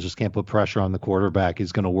Dolphins just can't put pressure on the quarterback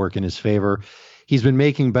is going to work in his favor. He's been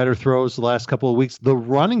making better throws the last couple of weeks. The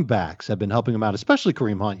running backs have been helping him out, especially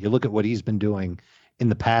Kareem Hunt. You look at what he's been doing in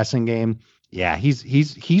the passing game. Yeah,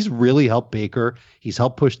 he's really helped Baker. He's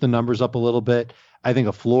helped push the numbers up a little bit. I think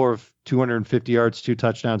a floor of 250 yards, 2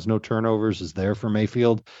 touchdowns, no turnovers is there for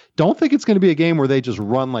Mayfield. Don't think it's going to be a game where they just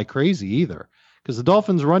run like crazy either, because the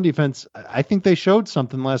Dolphins' run defense, I think they showed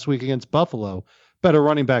something last week against Buffalo. Better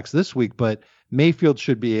running backs this week, but Mayfield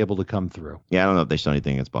should be able to come through. Yeah, I don't know if they showed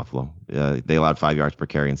anything against Buffalo. They allowed 5 yards per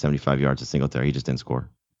carry and 75 yards a Singletary. He just didn't score.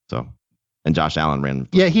 So, and Josh Allen ran.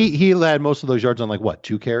 Yeah, he had most of those yards on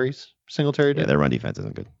 2 carries. Singletary did. Yeah, their run defense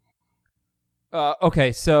isn't good.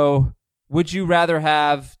 Okay, so would you rather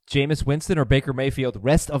have Jameis Winston or Baker Mayfield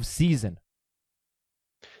rest of season?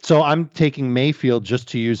 So I'm taking Mayfield just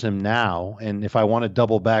to use him now, and if I want to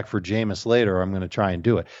double back for Jameis later, I'm going to try and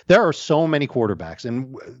do it. There are so many quarterbacks,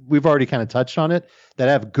 and we've already kind of touched on it, that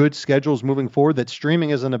have good schedules moving forward, that streaming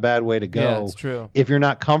isn't a bad way to go. Yeah, that's true. If you're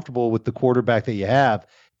not comfortable with the quarterback that you have,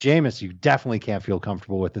 Jameis, you definitely can't feel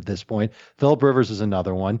comfortable with at this point. Phillip Rivers is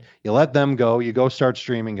another one. You let them go. You go start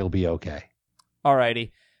streaming. You'll be okay. All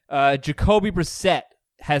righty. Jacoby Brissett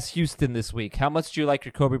has Houston this week. How much do you like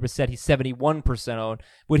Jacoby Brissett? He's 71% owned.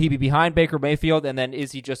 Would he be behind Baker Mayfield, and then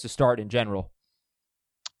is he just a start in general?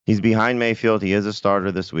 He's behind Mayfield. He is a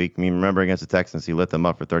starter this week. I mean, remember against the Texans, he lit them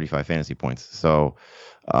up for 35 fantasy points. So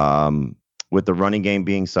with the running game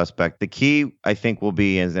being suspect, the key, I think, will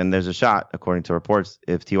be, and there's a shot, according to reports,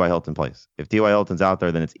 if T.Y. Hilton plays. If T.Y. Hilton's out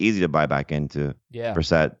there, then it's easy to buy back into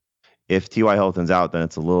Brissett. If T.Y. Hilton's out, then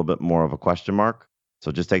it's a little bit more of a question mark.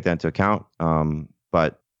 So just take that into account.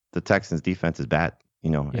 But the Texans defense is bad,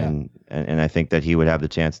 and I think that he would have the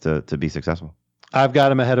chance to be successful. I've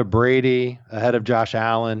got him ahead of Brady, ahead of Josh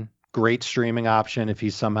Allen, great streaming option if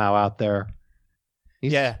he's somehow out there.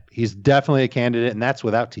 He's definitely a candidate, and that's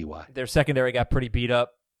without Ty. Their secondary got pretty beat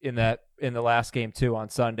up in the last game too on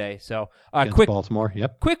Sunday. So Against Baltimore.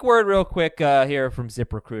 Yep. Quick word real quick here from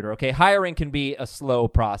ZipRecruiter. Okay, hiring can be a slow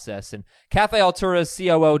process, and Cafe Altura's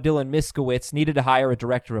COO Dylan Miskowitz needed to hire a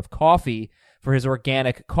director of coffee for his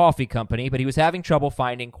organic coffee company, but he was having trouble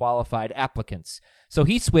finding qualified applicants. So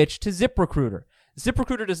he switched to ZipRecruiter.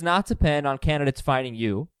 ZipRecruiter does not depend on candidates finding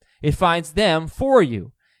you. It finds them for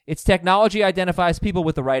you. Its technology identifies people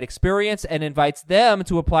with the right experience and invites them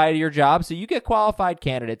to apply to your job, so you get qualified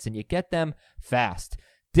candidates and you get them fast.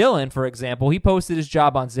 Dylan, for example, he posted his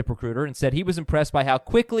job on ZipRecruiter and said he was impressed by how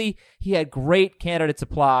quickly he had great candidates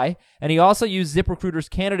apply, and he also used ZipRecruiter's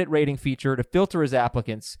candidate rating feature to filter his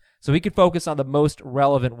applicants so he could focus on the most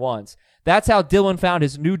relevant ones. That's how Dylan found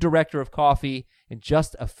his new director of coffee in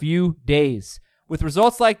just a few days. With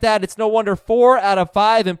results like that, it's no wonder 4 out of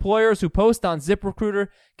 5 employers who post on ZipRecruiter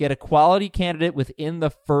get a quality candidate within the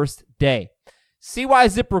first day. See why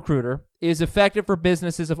ZipRecruiter is effective for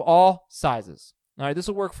businesses of all sizes. All right, this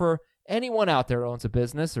will work for anyone out there who owns a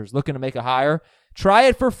business or is looking to make a hire. Try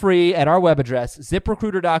it for free at our web address,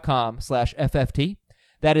 ZipRecruiter.com/FFT.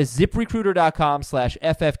 That is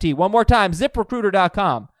ZipRecruiter.com/FFT. One more time,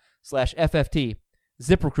 ZipRecruiter.com/FFT.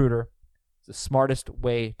 ZipRecruiter is the smartest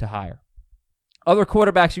way to hire. Other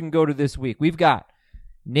quarterbacks you can go to this week. We've got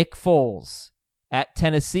Nick Foles at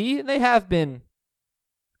Tennessee, and they have been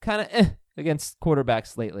kind of against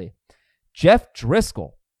quarterbacks lately. Jeff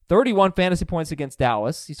Driscoll, 31 fantasy points against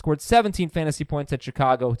Dallas. He scored 17 fantasy points at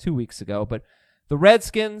Chicago 2 weeks ago. But the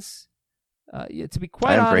Redskins, to be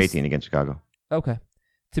quite honest... I am for 18 against Chicago. Okay.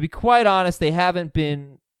 To be quite honest, they haven't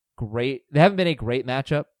been great. They haven't been a great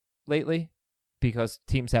matchup lately because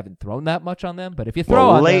teams haven't thrown that much on them. But if you throw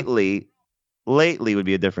on them... Lately would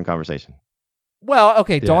be a different conversation. Well,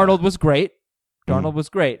 okay, yeah. Darnold was great. Was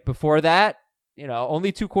great. Before that,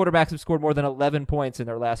 only 2 quarterbacks have scored more than 11 points in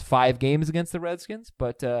their last 5 games against the Redskins,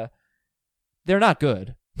 but they're not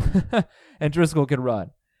good. And Driscoll can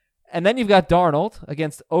run. And then you've got Darnold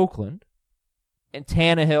against Oakland and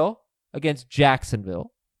Tannehill against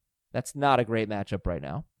Jacksonville. That's not a great matchup right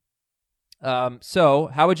now.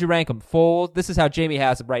 So how would you rank them? Foles, this is how Jamie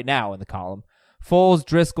has them right now in the column. Foles,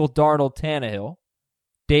 Driscoll, Darnold, Tannehill.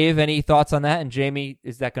 Dave, any thoughts on that? And Jamie,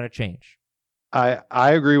 is that going to change? I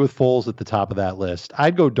agree with Foles at the top of that list.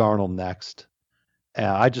 I'd go Darnold next.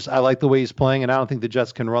 I like the way he's playing, and I don't think the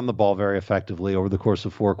Jets can run the ball very effectively over the course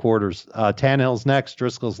of 4 quarters. Tannehill's next,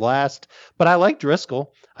 Driscoll's last, but I like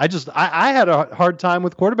Driscoll. I had a hard time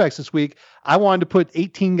with quarterbacks this week. I wanted to put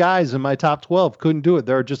 18 guys in my top 12. Couldn't do it.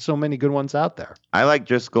 There are just so many good ones out there. I like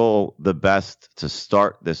Driscoll the best to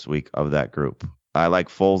start this week of that group. I like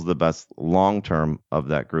Foles the best long-term of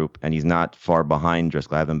that group, and he's not far behind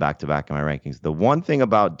Driscoll. I have them back-to-back in my rankings. The one thing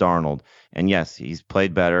about Darnold, and yes, he's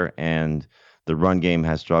played better, and the run game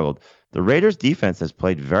has struggled. The Raiders' defense has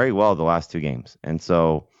played very well the last 2 games, and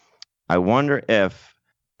so I wonder if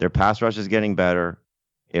their pass rush is getting better,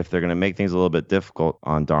 if they're going to make things a little bit difficult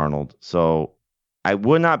on Darnold. So I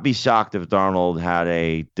would not be shocked if Darnold had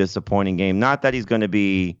a disappointing game. Not that he's going to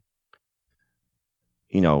be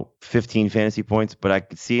 15 fantasy points, but I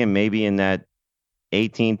could see him maybe in that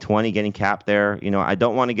 18, 20 getting capped there. I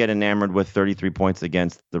don't want to get enamored with 33 points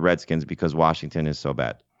against the Redskins because Washington is so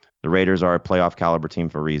bad. The Raiders are a playoff caliber team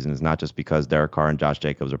for reasons, not just because Derek Carr and Josh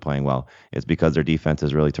Jacobs are playing well. It's because their defense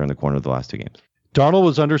has really turned the corner the last 2 games. Darnold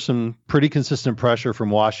was under some pretty consistent pressure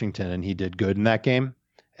from Washington, and he did good in that game.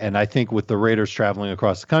 And I think with the Raiders traveling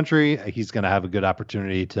across the country, he's going to have a good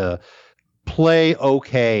opportunity to play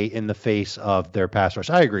okay in the face of their pass rush.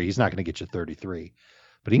 I agree. He's not going to get you 33,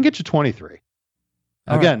 but he can get you 23.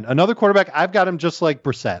 Again, another quarterback. I've got him just like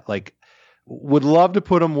Brissett. Would love to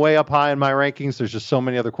put him way up high in my rankings. There's just so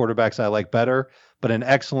many other quarterbacks I like better, but an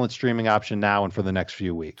excellent streaming option now and for the next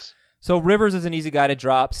few weeks. So Rivers is an easy guy to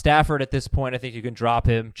drop. Stafford at this point, I think you can drop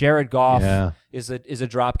him. Jared Goff is a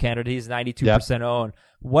drop candidate. He's 92% owned.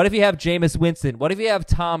 What if you have Jameis Winston? What if you have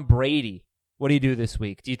Tom Brady? What do you do this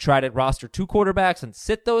week? Do you try to roster 2 quarterbacks and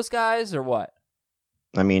sit those guys or what?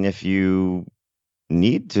 I mean, if you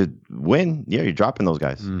need to win, you're dropping those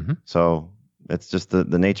guys. Mm-hmm. So it's just the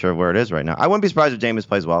nature of where it is right now. I wouldn't be surprised if Jameis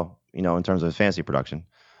plays well, in terms of his fantasy production,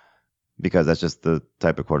 because that's just the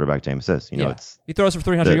type of quarterback Jameis is. He throws for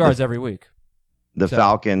 300 yards every week. The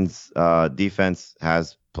Falcons' defense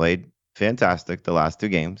has played fantastic the last 2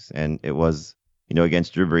 games, and it was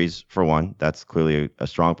against Drew Brees for one. That's clearly a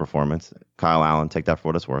strong performance. Kyle Allen, take that for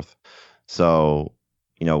what it's worth. So,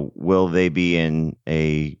 will they be in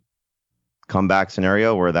a comeback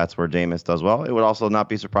scenario where that's where Jameis does well. It would also not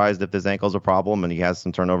be surprised if his ankle's a problem and he has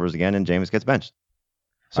some turnovers again and Jameis gets benched.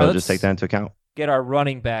 So just take that into account. Get our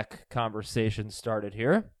running back conversation started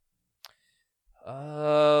here.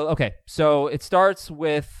 Okay, so it starts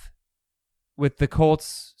with the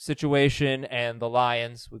Colts situation and the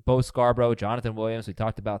Lions with Bo Scarborough, Jonathan Williams. We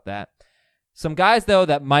talked about that. Some guys, though,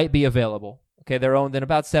 that might be available. Okay, they're owned in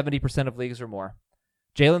about 70% of leagues or more.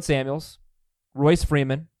 Jalen Samuels, Royce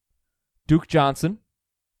Freeman, Duke Johnson,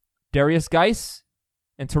 Darius Geis,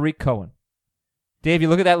 and Tariq Cohen. Dave, you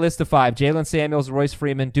look at that list of 5. Jalen Samuels, Royce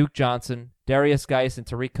Freeman, Duke Johnson, Darius Geis, and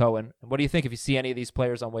Tariq Cohen. And what do you think if you see any of these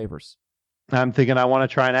players on waivers? I'm thinking I want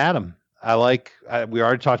to try and add him. We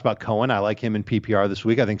already talked about Cohen. I like him in PPR this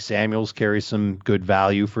week. I think Samuels carries some good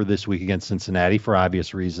value for this week against Cincinnati for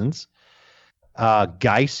obvious reasons.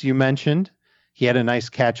 Geis, you mentioned. He had a nice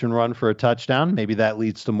catch and run for a touchdown. Maybe that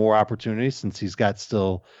leads to more opportunities since he's got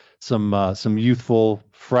still some youthful,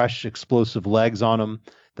 fresh, explosive legs on him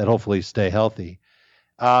that hopefully stay healthy.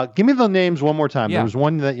 Give me the names one more time. Yeah. There was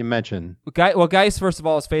one that you mentioned. Well, Geis, first of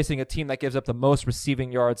all, is facing a team that gives up the most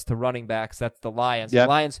receiving yards to running backs. That's the Lions. Yep. The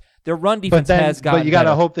Lions, their run defense has gotten But you got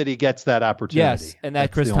to better. hope that he gets that opportunity. Yes, and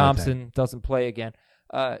that Chris Thompson doesn't play again.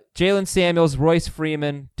 Jalen Samuels, Royce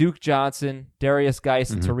Freeman, Duke Johnson, Darius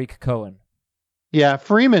Geis, and Tariq Cohen. Yeah,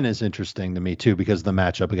 Freeman is interesting to me, too, because of the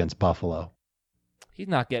matchup against Buffalo. He's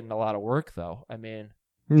not getting a lot of work, though. I mean,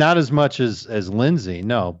 not as much as Lindsey,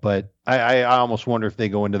 no, but I almost wonder if they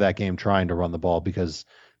go into that game trying to run the ball because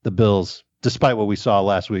the Bills, despite what we saw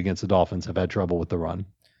last week against the Dolphins, have had trouble with the run.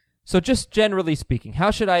 So just generally speaking,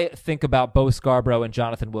 how should I think about Bo Scarborough and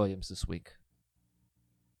Jonathan Williams this week?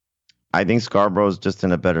 I think Scarborough's just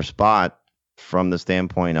in a better spot from the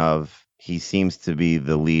standpoint of he seems to be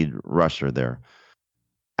the lead rusher there.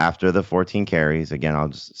 After the 14 carries, again, I'll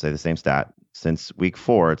just say the same stat. Since week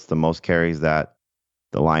 4, it's the most carries that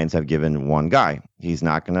the Lions have given one guy. He's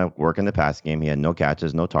not going to work in the pass game. He had no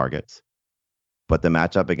catches, no targets. But the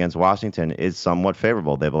matchup against Washington is somewhat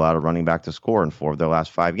favorable. They've allowed a running back to score in 4 of their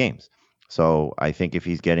last 5 games. So I think if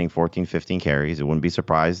he's getting 14, 15 carries, it wouldn't be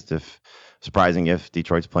surprising if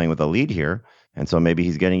Detroit's playing with a lead here. And so maybe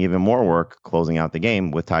he's getting even more work closing out the game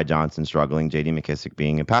with Ty Johnson struggling, J.D. McKissic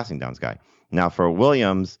being a passing downs guy. Now for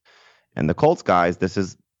Williams and the Colts guys, this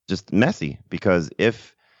is just messy because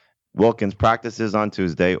if Wilkins practices on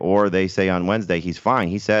Tuesday or they say on Wednesday he's fine.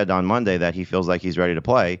 He said on Monday that he feels like he's ready to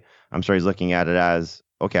play. I'm sure he's looking at it as,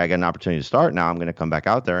 okay, I got an opportunity to start. Now I'm going to come back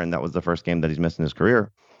out there. And that was the first game that he's missed in his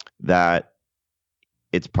career. That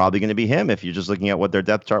it's probably going to be him if you're just looking at what their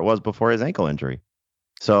depth chart was before his ankle injury.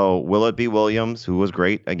 So will it be Williams, who was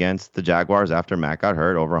great against the Jaguars after Matt got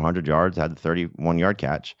hurt, over 100 yards, had the 31-yard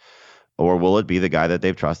catch? Or will it be the guy that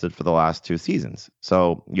they've trusted for the last 2 seasons?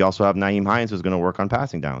 So you also have Nyheim Hines, who's going to work on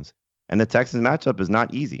passing downs. And the Texans matchup is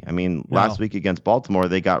not easy. I mean, last week against Baltimore,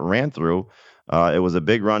 they got ran through. It was a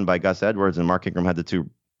big run by Gus Edwards, and Mark Ingram had the 2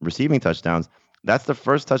 receiving touchdowns. That's the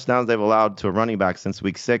first touchdowns they've allowed to a running back since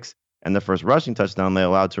week 6, and the first rushing touchdown they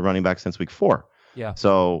allowed to a running back since week 4. Yeah.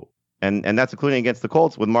 So, and that's including against the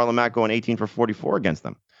Colts with Marlon Mack going 18 for 44 against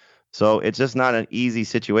them. So it's just not an easy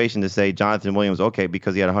situation to say Jonathan Williams, okay,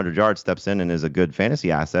 because he had 100 yards, steps in and is a good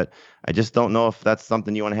fantasy asset. I just don't know if that's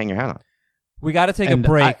something you want to hang your hat on. We got to take a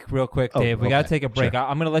break real quick, Dave. We got to take a break. Sure.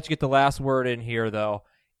 I'm going to let you get the last word in here, though.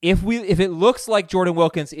 If it looks like Jordan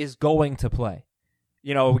Wilkins is going to play,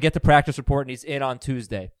 we get the practice report and he's in on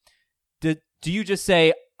Tuesday. Do you just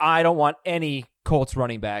say, I don't want any Colts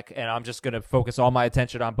running back, and I'm just going to focus all my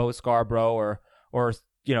attention on Bo Scarborough or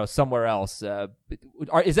somewhere else?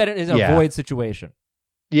 Is it a void situation?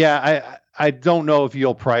 Yeah, I don't know if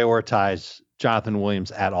you'll prioritize Jonathan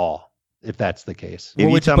Williams at all, if that's the case. If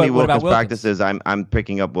you tell me Wilkins practices, I'm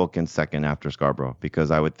picking up Wilkins second after Scarborough because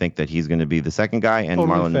I would think that he's going to be the second guy, and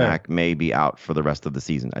Marlon Mack may be out for the rest of the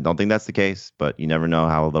season. I don't think that's the case, but you never know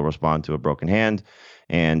how they'll respond to a broken hand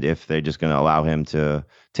and if they're just going to allow him to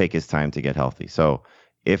take his time to get healthy. So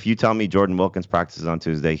if you tell me Jordan Wilkins practices on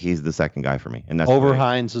Tuesday, he's the second guy for me, and that's over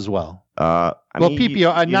Hines as well.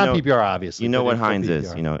 PPR, not PPR, obviously. You know what Hines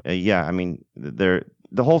is. I mean, the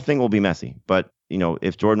whole thing will be messy. But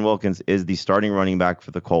if Jordan Wilkins is the starting running back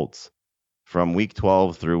for the Colts from week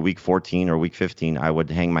 12 through week 14 or week 15, I would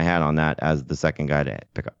hang my hat on that as the second guy to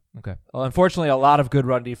pick up. Okay. Well, unfortunately, a lot of good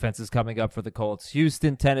run defenses coming up for the Colts: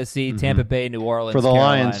 Houston, Tennessee, Tampa Bay, New Orleans, for the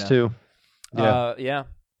Carolina. Lions too. Yeah.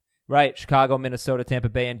 Right, Chicago, Minnesota, Tampa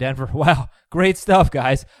Bay, and Denver. Wow, great stuff,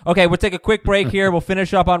 guys. Okay, we'll take a quick break here. We'll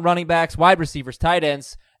finish up on running backs, wide receivers, tight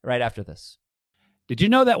ends right after this. Did you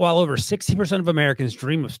know that while over 60% of Americans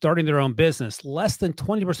dream of starting their own business, less than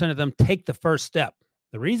 20% of them take the first step?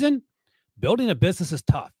 The reason? Building a business is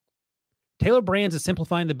tough. Taylor Brands is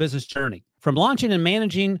simplifying the business journey. From launching and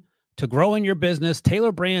managing to growing your business,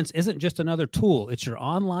 Taylor Brands isn't just another tool. It's your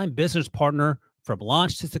online business partner from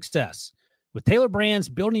launch to success. With Taylor Brands,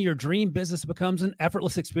 building your dream business becomes an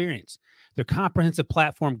effortless experience. Their comprehensive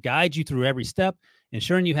platform guides you through every step,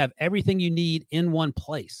 ensuring you have everything you need in one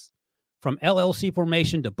place. From LLC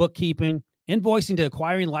formation to bookkeeping, invoicing to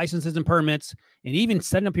acquiring licenses and permits, and even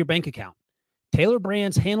setting up your bank account, Taylor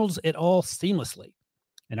Brands handles it all seamlessly.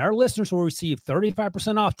 And our listeners will receive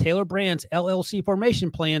 35% off Taylor Brands LLC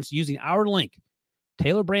formation plans using our link,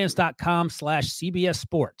 taylorbrands.com/CBS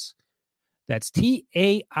Sports. That's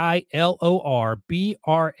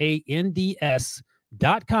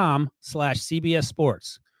TAILORBRANDS.com/CBS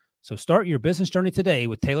Sports. So start your business journey today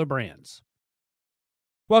with Taylor Brands.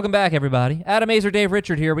 Welcome back, everybody. Adam Azer, Dave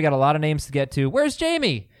Richard here. We got a lot of names to get to. Where's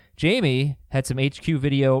Jamie? Jamie had some HQ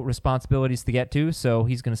video responsibilities to get to, so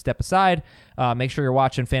he's going to step aside. Make sure you're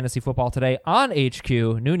watching Fantasy Football Today on HQ,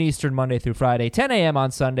 noon Eastern, Monday through Friday, 10 a.m.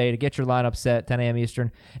 on Sunday to get your lineup set, 10 a.m.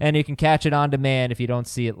 Eastern, and you can catch it on demand if you don't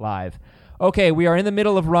see it live. Okay, we are in the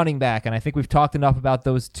middle of running back, and I think we've talked enough about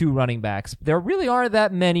those two running backs. There really aren't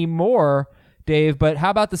that many more, Dave, but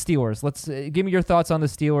how about the Steelers? Let's give me your thoughts on the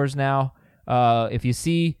Steelers now. If you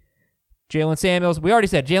see Jalen Samuels, we already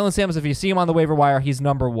said Jalen Samuels, if you see him on the waiver wire, he's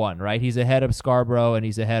number one, right? He's ahead of Scarborough, and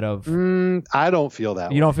he's ahead of... I don't feel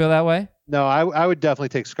that way. You don't feel that way? No, I would definitely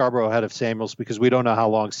take Scarborough ahead of Samuels because we don't know how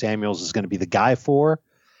long Samuels is going to be the guy for.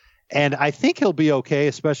 And I think he'll be okay,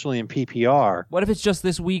 especially in PPR. What if it's just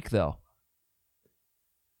this week, though?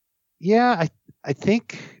 Yeah, I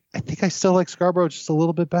think I still like Scarborough just a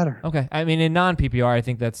little bit better. Okay. I mean, in non-PPR, I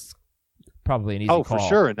think that's probably an easy call. Oh, for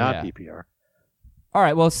sure, in non-PPR. All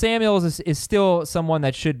right, well, Samuels is still someone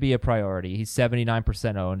that should be a priority. He's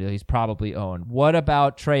 79% owned. He's probably owned. What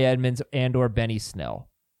about Trey Edmonds and or Benny Snell?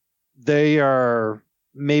 They are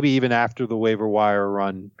maybe even after the waiver wire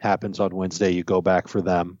run happens on Wednesday, you go back for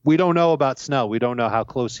them. We don't know about Snell. We don't know how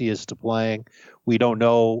close he is to playing. We don't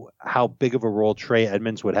know how big of a role Trey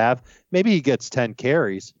Edmonds would have. Maybe he gets 10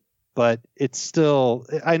 carries, but it's still,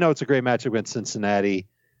 I know it's a great matchup against Cincinnati.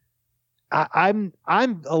 I'm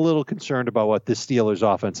a little concerned about what this Steelers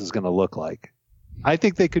offense is going to look like. I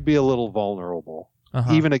think they could be a little vulnerable,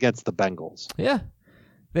 even against the Bengals. Yeah,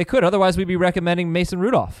 they could. Otherwise, we'd be recommending Mason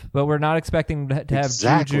Rudolph, but we're not expecting to have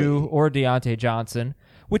Juju or Deontay Johnson,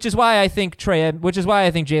 which is why I think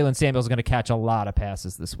Jalen Samuels is going to catch a lot of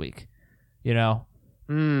passes this week. You know,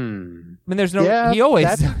 I mean, there's no. Yeah, he always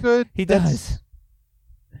that's good. He does.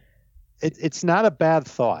 It's not a bad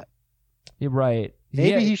thought. You're right.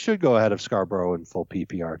 Maybe he should go ahead of Scarborough in full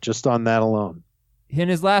PPR, just on that alone. In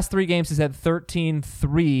his last 3 games, he's had 13,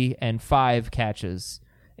 3, and 5 catches,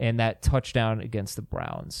 and that touchdown against the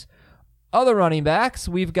Browns. Other running backs,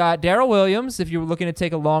 we've got Darrell Williams, if you're looking to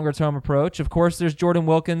take a longer-term approach. Of course, there's Jordan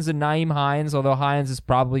Wilkins and Nyheim Hines, although Hines is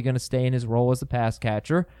probably going to stay in his role as a pass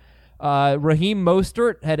catcher. Raheem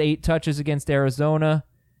Mostert had 8 touches against Arizona,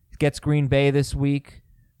 gets Green Bay this week.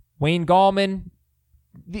 Wayne Gallman,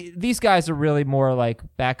 these guys are really more like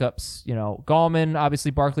backups. You know, Gallman,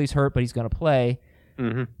 obviously Barkley's hurt, but he's going to play.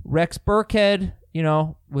 Mm-hmm. Rex Burkhead, you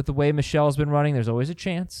know, with the way Michelle's been running, there's always a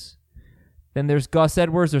chance. Then there's Gus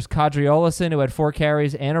Edwards. There's Kadri Olison, who had 4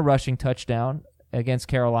 carries and a rushing touchdown against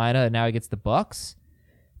Carolina, and now he gets the Bucks.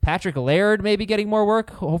 Patrick Laird maybe getting more work,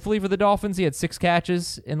 hopefully, for the Dolphins. He had 6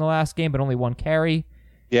 catches in the last game, but only 1 carry.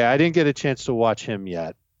 Yeah, I didn't get a chance to watch him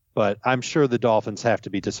yet, but I'm sure the Dolphins have to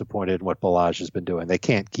be disappointed in what Balaj has been doing. They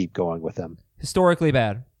can't keep going with him. Historically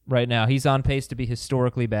bad right now. He's on pace to be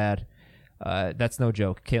historically bad. That's no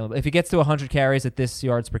joke. Caleb, if he gets to 100 carries at this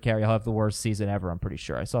yards per carry, he'll have the worst season ever, I'm pretty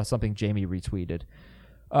sure. I saw something Jamie retweeted.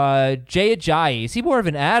 Jay Ajayi, is he more of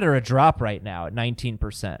an add or a drop right now at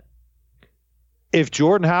 19%? If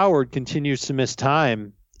Jordan Howard continues to miss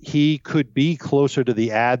time, he could be closer to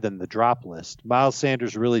the add than the drop list. Miles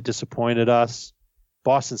Sanders really disappointed us.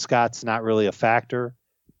 Boston Scott's not really a factor.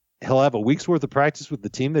 He'll have a week's worth of practice with the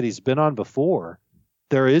team that he's been on before.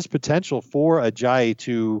 There is potential for Ajayi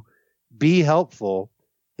to be helpful.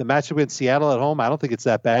 The matchup against Seattle at home, I don't think it's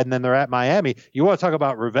that bad. And then they're at Miami. You want to talk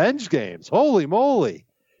about revenge games? Holy moly.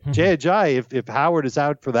 Jay Ajayi, if Howard is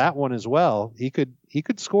out for that one as well, he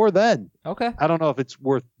could score then. Okay. I don't know if it's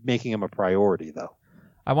worth making him a priority, though.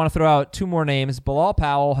 I want to throw out 2 more names. Bilal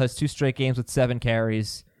Powell has 2 straight games with 7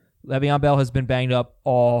 carries. Le'Veon Bell has been banged up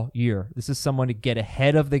all year. This is someone to get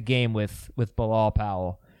ahead of the game with Bilal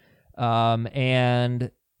Powell. And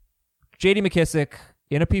J.D. McKissick,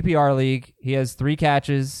 in a PPR league, he has 3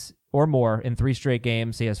 catches or more in 3 straight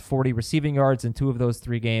games. He has 40 receiving yards in 2 of those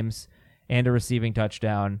 3 games and a receiving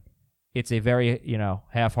touchdown. It's a very,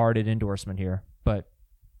 half-hearted endorsement here, but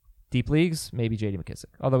Deep leagues, maybe J.D. McKissick.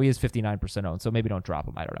 Although he is 59% owned, so maybe don't drop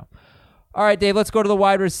him. I don't know. All right, Dave, let's go to the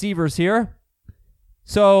wide receivers here.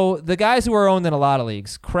 So the guys who are owned in a lot of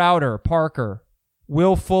leagues, Crowder, Parker,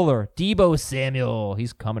 Will Fuller, Deebo Samuel,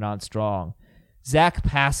 he's coming on strong. Zach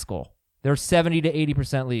Pascal, they're 70 to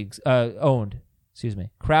 80% leagues owned. Excuse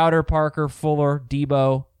me. Crowder, Parker, Fuller,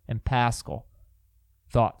 Deebo, and Pascal.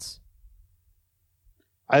 Thoughts?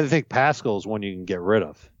 I think Pascal is one you can get rid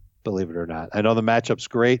of, believe it or not. I know the matchup's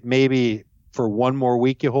great. Maybe for one more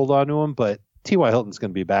week you hold on to him, but T.Y. Hilton's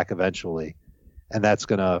going to be back eventually, and that's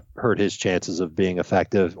going to hurt his chances of being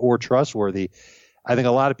effective or trustworthy. I think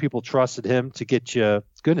a lot of people trusted him to get you,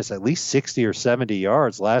 goodness, at least 60 or 70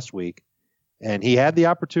 yards last week, and he had the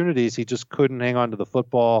opportunities. He just couldn't hang on to the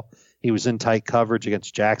football. He was in tight coverage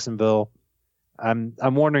against Jacksonville. I'm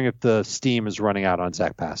wondering if the steam is running out on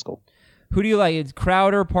Zach Pascal. Who do you like? It's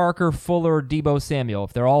Crowder, Parker, Fuller, Deebo Samuel.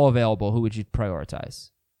 If they're all available, who would you prioritize?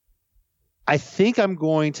 I think I'm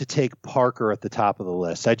going to take Parker at the top of the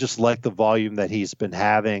list. I just like the volume that he's been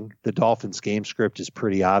having. The Dolphins game script is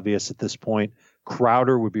pretty obvious at this point.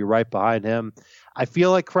 Crowder would be right behind him. I feel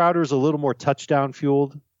like Crowder's a little more touchdown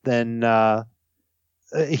fueled than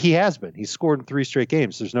he has been. He's scored in 3 straight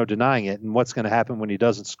games. There's no denying it. And what's going to happen when he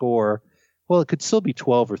doesn't score? Well, it could still be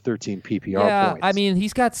 12 or 13 PPR points. I mean,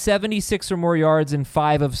 he's got 76 or more yards in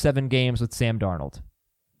 5 of 7 games with Sam Darnold.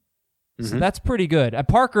 So that's pretty good.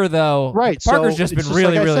 Parker, though, right? Parker's so just been just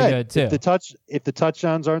really, like really said, good, too. If the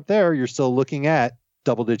touchdowns aren't there, you're still looking at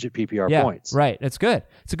double-digit PPR points. Right. It's good.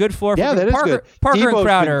 It's a good floor for that is Parker. good. Parker Debo's and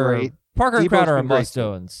Crowder. been great. Parker and Debo's Crowder are been great,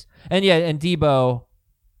 must-owns. And Debo.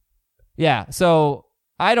 Yeah, so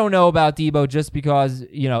I don't know about Debo just because,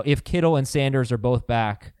 if Kittle and Sanders are both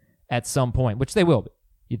back at some point, which they will be,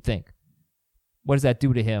 you'd think. What does that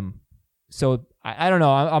do to him? So I don't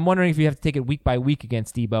know. I'm wondering if you have to take it week by week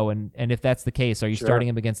against Debo, and if that's the case, are you starting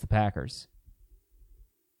him against the Packers?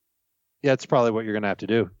 Yeah, it's probably what you're going to have to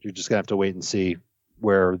do. You're just going to have to wait and see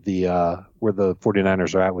where the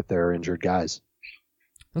 49ers are at with their injured guys.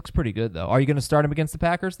 Looks pretty good, though. Are you going to start him against the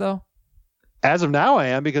Packers, though? As of now, I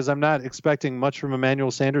am, because I'm not expecting much from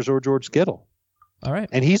Emmanuel Sanders or George Kittle. All right.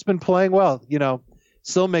 And he's been playing well.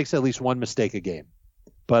 Still makes at least one mistake a game.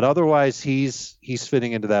 But otherwise, he's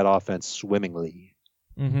fitting into that offense swimmingly.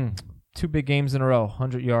 2 big games in a row,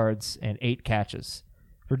 100 yards and 8 catches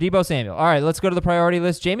for Deebo Samuel. All right, let's go to the priority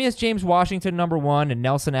list. Jamie has James Washington number 1 and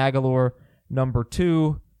Nelson Aguilar number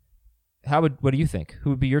 2. What do you think?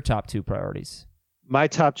 Who would be your top 2 priorities? My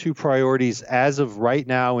top 2 priorities as of right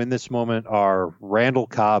now in this moment are Randall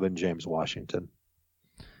Cobb and James Washington.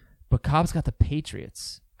 But Cobb's got the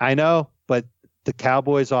Patriots. I know, but the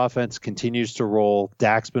Cowboys offense continues to roll.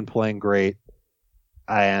 Dak's been playing great.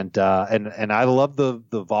 And I love the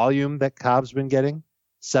volume that Cobb's been getting.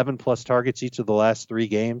 7+ targets each of the last 3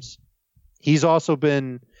 games. He's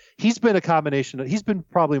been a combination he's been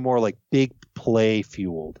probably more like big play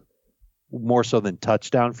fueled, more so than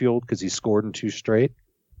touchdown fueled, because he scored in 2 straight,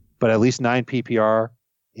 but at least 9 PPR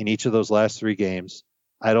in each of those last 3 games.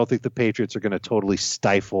 I don't think the Patriots are going to totally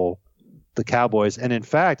stifle the Cowboys. And in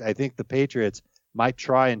fact, I think the Patriots might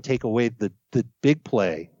try and take away the big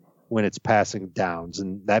play when it's passing downs,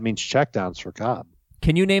 and that means checkdowns for Cobb.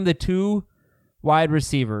 Can you name the 2 wide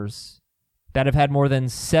receivers that have had more than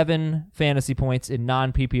 7 fantasy points in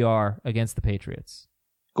non-PPR against the Patriots?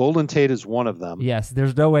 Golden Tate is one of them. Yes,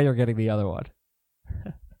 there's no way you're getting the other one.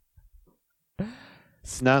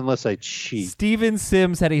 Not unless I cheat. Steven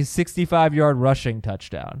Sims had a 65-yard rushing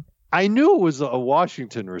touchdown. I knew it was a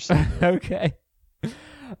Washington receiver. Okay.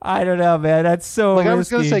 I don't know, man. That's so risky. I was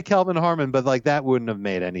going to say Kelvin Harmon, but that wouldn't have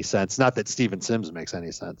made any sense. Not that Steven Sims makes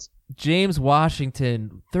any sense. James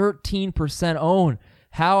Washington, 13% owned.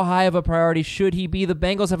 How high of a priority should he be? The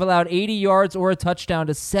Bengals have allowed 80 yards or a touchdown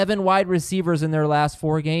to 7 wide receivers in their last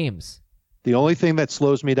 4 games. The only thing that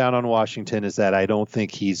slows me down on Washington is that I don't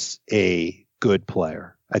think he's a good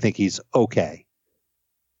player. I think he's okay.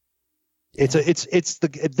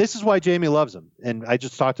 This is why Jamie loves him. And I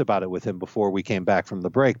just talked about it with him before we came back from the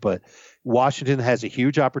break, but Washington has a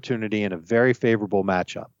huge opportunity and a very favorable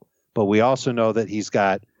matchup. But we also know that he's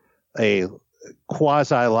got a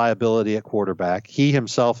quasi liability at quarterback. He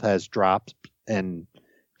himself has dropped and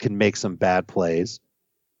can make some bad plays.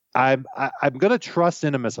 I'm going to trust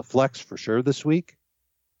in him as a flex for sure this week.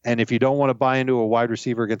 And if you don't want to buy into a wide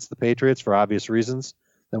receiver against the Patriots for obvious reasons,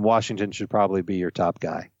 then Washington should probably be your top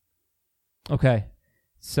guy. Okay.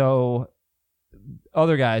 So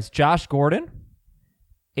other guys, Josh Gordon,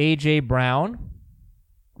 A.J. Brown,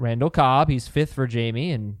 Randall Cobb. He's 5th for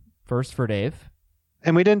Jamie and 1st for Dave.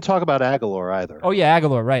 And we didn't talk about Aguilar either. Oh, yeah,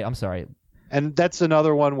 Aguilar, right. I'm sorry. And that's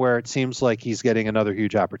another one where it seems like he's getting another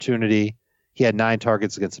huge opportunity. He had 9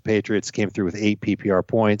 targets against the Patriots, came through with 8 PPR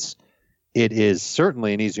points. It is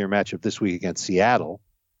certainly an easier matchup this week against Seattle.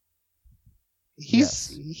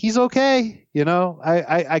 He's okay. You know,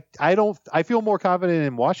 I feel more confident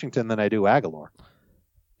in Washington than I do Aguilar.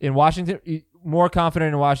 In Washington, more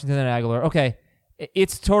confident in Washington than Aguilar. Okay,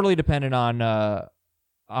 it's totally dependent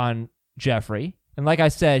on Jeffrey. And like I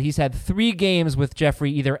said, he's had 3 games with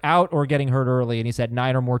Jeffrey either out or getting hurt early, and he's had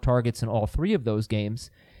 9 or more targets in all 3 of those games.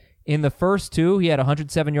 In the first 2, he had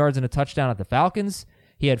 107 yards and a touchdown at the Falcons.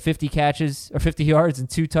 He had 50 yards and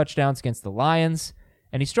 2 touchdowns against the Lions.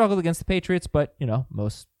 And he struggled against the Patriots, but, you know,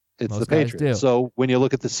 most the guys Patriots do. So when you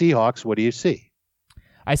look at the Seahawks, what do you see?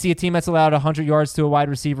 I see a team that's allowed 100 yards to a wide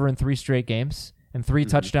receiver in 3 straight games and 3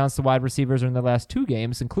 touchdowns to wide receivers in the last 2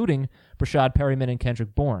 games, including Brashad Perryman and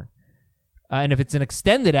Kendrick Bourne. And if it's an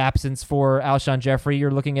extended absence for Alshon Jeffrey,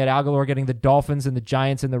 you're looking at Aguilar getting the Dolphins and the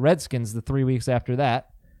Giants and the Redskins the 3 weeks after that.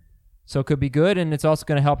 So it could be good, and it's also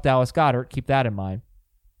going to help Dallas Goedert. Keep that in mind.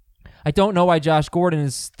 I don't know why Josh Gordon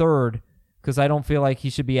is 3rd, because I don't feel like he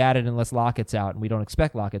should be added unless Lockett's out, and we don't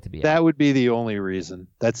expect Lockett to be out. That would be the only reason.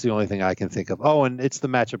 That's the only thing I can think of. Oh, and it's the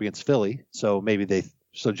matchup against Philly, so maybe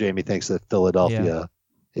Jamie thinks that Philadelphia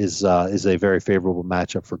is a very favorable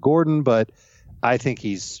matchup for Gordon, but I think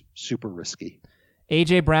he's super risky.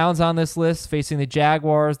 A.J. Brown's on this list, facing the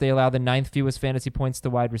Jaguars. They allow the 9th fewest fantasy points to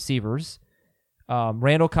wide receivers.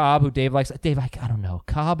 Randall Cobb, who Dave likes. Dave, I don't know.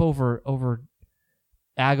 Cobb over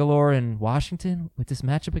Aguilar in Washington with this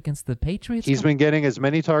matchup against the Patriots? He's been getting as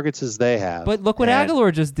many targets as they have. But look what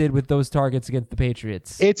Aguilar just did with those targets against the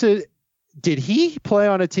Patriots. Did he play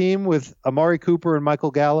on a team with Amari Cooper and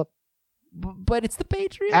Michael Gallup? But it's the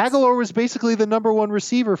Patriots. Aguilar was basically the number 1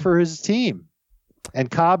 receiver for his team.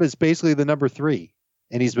 And Cobb is basically the number 3.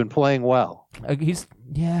 And he's been playing well. His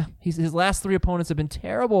last 3 opponents have been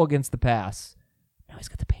terrible against the pass. Now he's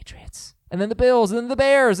got the Patriots. And then the Bills, and then the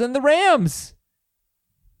Bears, and the Rams.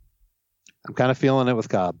 I'm kind of feeling it with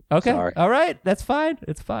Cobb. Okay. Sorry. All right. That's fine.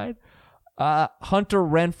 It's fine. Hunter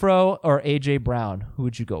Renfrow or A.J. Brown? Who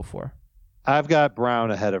would you go for? I've got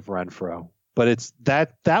Brown ahead of Renfrow. But it's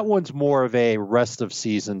that one's more of a rest of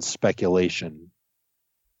season speculation.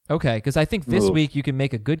 Okay, because I think this week you can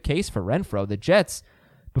make a good case for Renfrow. The Jets,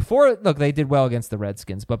 they did well against the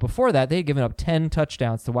Redskins, but before that, they had given up 10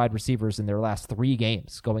 touchdowns to wide receivers in their last 3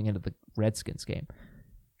 games going into the Redskins game.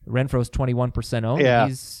 Renfro's 21% owned. Yeah,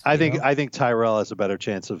 I think Tyrell has a better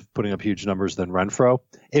chance of putting up huge numbers than Renfrow.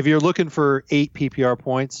 If you're looking for 8 PPR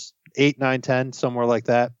points, 8, 9, 10, somewhere like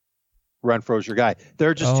that, Renfro's your guy. There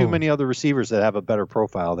are just too many other receivers that have a better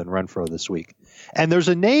profile than Renfrow this week. And there's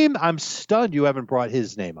a name I'm stunned you haven't brought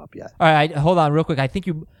his name up yet. All right, hold on real quick. I think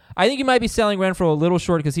you might be selling Renfrow a little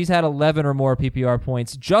short because he's had 11 or more PPR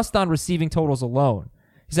points just on receiving totals alone.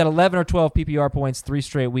 He's had 11 or 12 PPR points 3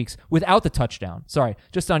 straight weeks without the touchdown. Sorry,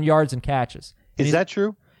 just on yards and catches. Is that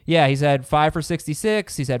true? Yeah, he's had 5 for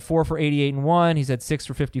 66. He's had 4 for 88 and 1. He's had 6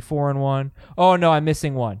 for 54 and 1. Oh, no, I'm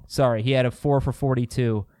missing one. Sorry, he had a 4 for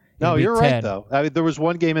 42. No, you're 10. right, though. I mean, there was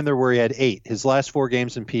one game in there where he had 8. His last 4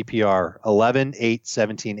 games in PPR, 11, 8,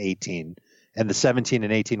 17, 18. And the 17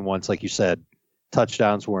 and 18 ones, like you said,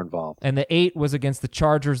 touchdowns were involved. And the 8 was against the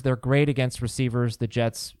Chargers. They're great against receivers. The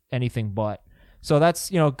Jets, anything but. So that's,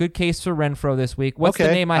 good case for Renfrow this week. What's the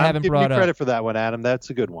name I haven't brought up? Give me credit for that one, Adam. That's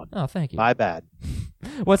a good one. Oh, thank you. My bad.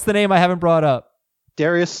 What's the name I haven't brought up?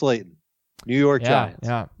 Darius Slayton, New York Giants.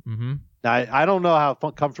 Yeah. Mm-hmm. Now, I don't know how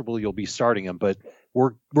comfortable you'll be starting him, but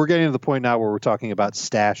we're getting to the point now where we're talking about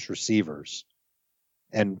stash receivers.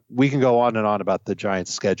 And we can go on and on about the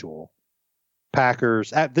Giants' schedule.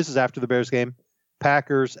 Packers, this is after the Bears game.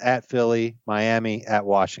 Packers at Philly, Miami at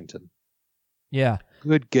Washington. Yeah.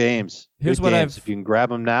 Good games. If you can grab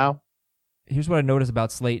them now. Here's what I noticed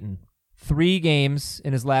about Slayton. 3 games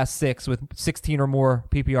in his last 6 with 16 or more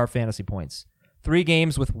PPR fantasy points. 3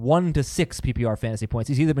 games with 1 to 6 PPR fantasy points.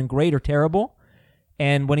 He's either been great or terrible.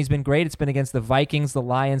 And when he's been great, it's been against the Vikings, the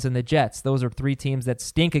Lions, and the Jets. Those are 3 teams that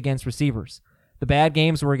stink against receivers. The bad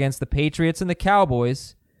games were against the Patriots and the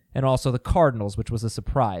Cowboys, and also the Cardinals, which was a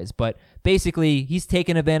surprise. But basically, he's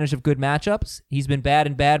taken advantage of good matchups. He's been bad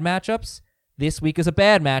in bad matchups. This week is a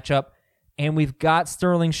bad matchup, and we've got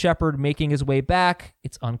Sterling Shepard making his way back.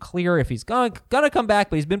 It's unclear if he's going to come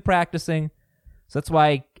back, but he's been practicing. So that's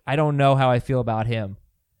why I don't know how I feel about him.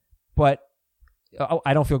 But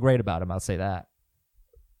I don't feel great about him, I'll say that.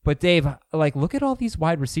 But Dave, look at all these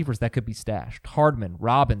wide receivers that could be stashed. Hardman,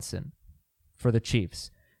 Robinson for the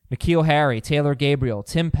Chiefs. N'Keal Harry, Taylor Gabriel,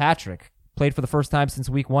 Tim Patrick, played for the first time since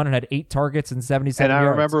week 1 and had 8 targets and 77 And I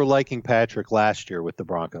yards. remember liking Patrick last year with the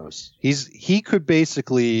Broncos. He could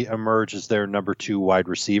basically emerge as their number 2 wide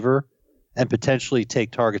receiver and potentially take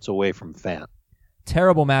targets away from Fant.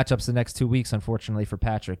 Terrible matchups the next 2 weeks, unfortunately, for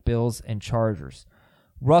Patrick. Bills and Chargers.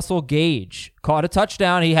 Russell Gage caught a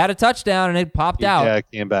touchdown. He had a touchdown, and it popped out. Yeah, it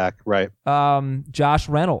came back. Right. Josh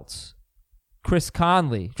Reynolds. Chris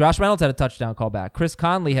Conley. Josh Reynolds had a touchdown call back. Chris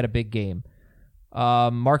Conley had a big game.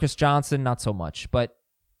 Marcus Johnson, not so much. But,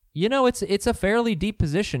 it's a fairly deep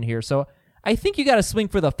position here. So I think you got to swing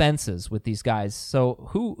for the fences with these guys. So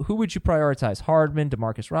who would you prioritize? Hardman,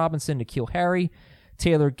 Demarcus Robinson, N'Keal Harry,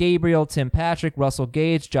 Taylor Gabriel, Tim Patrick, Russell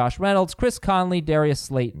Gage, Josh Reynolds, Chris Conley, Darius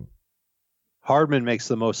Slayton. Hardman makes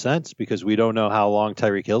the most sense because we don't know how long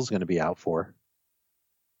Tyreek Hill's going to be out for.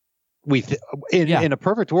 In a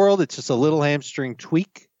perfect world, it's just a little hamstring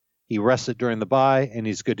tweak. He rested during the bye, and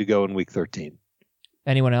he's good to go in week 13.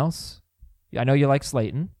 Anyone else? I know you like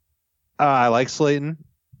Slayton. I like Slayton.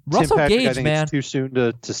 Russell Tim Patrick, Gage, I think man. It's too soon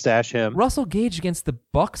to stash him. Russell Gage against the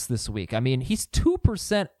Bucks this week. I mean, he's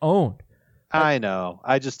 2% owned. I know.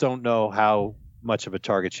 I just don't know how much of a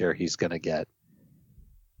target share he's going to get.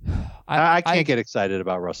 I can't get excited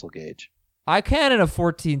about Russell Gage. I can in a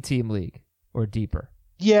 14-team league or deeper.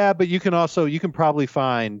 Yeah, but you can probably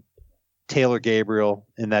find Taylor Gabriel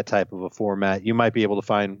in that type of a format. You might be able to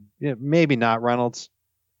find, maybe not Reynolds.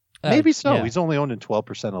 Maybe so. Yeah. He's only owned in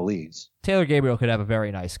 12% of leagues. Taylor Gabriel could have a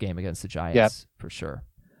very nice game against the Giants, for sure.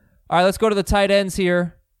 All right, let's go to the tight ends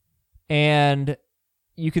here. And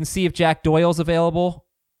you can see if Jack Doyle's available,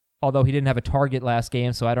 although he didn't have a target last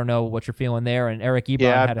game, so I don't know what you're feeling there. And Eric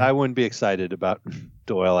Ebron I wouldn't be excited about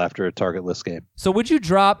Doyle after a targetless game. So would you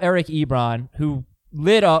drop Eric Ebron, who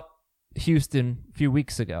lit up Houston a few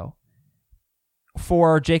weeks ago,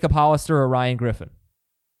 for Jacob Hollister or Ryan Griffin?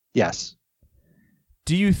 Yes.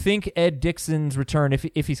 Do you think Ed Dixon's return,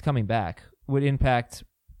 if he's coming back, would impact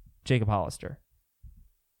Jacob Hollister?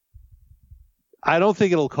 I don't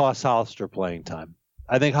think it'll cost Hollister playing time.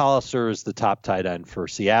 I think Hollister is the top tight end for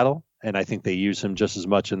Seattle, and I think they use him just as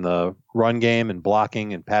much in the run game and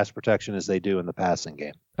blocking and pass protection as they do in the passing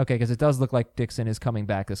game. Okay, because it does look like Dixon is coming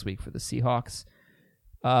back this week for the Seahawks.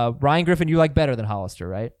 Ryan Griffin, you like better than Hollister,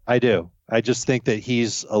 right? I do. I just think that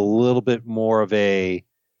he's a little bit more of a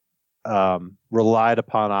relied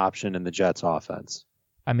upon option in the Jets offense.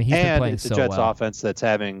 I mean, he's been playing it's so a Jets well. offense that's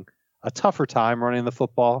having a tougher time running the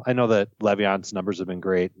football. I know that Le'Veon's numbers have been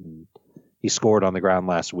great, and he scored on the ground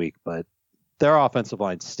last week, but their offensive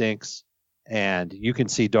line stinks, and you can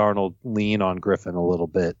see Darnold lean on Griffin a little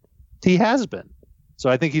bit. He has been. So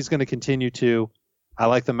I think he's going to continue to. I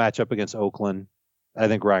like the matchup against Oakland. I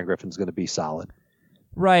think Ryan Griffin's going to be solid.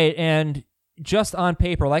 Right, and just on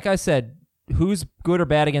paper, like I said, who's good or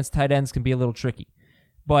bad against tight ends can be a little tricky.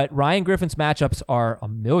 But Ryan Griffin's matchups are a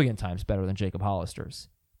million times better than Jacob Hollister's.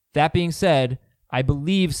 That being said, I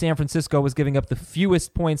believe San Francisco was giving up the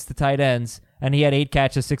fewest points to tight ends, and he had 8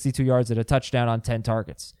 catches, 62 yards, and a touchdown on 10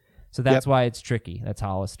 targets. So that's why it's tricky. That's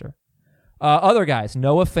Hollister. Other guys,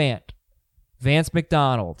 Noah Fant, Vance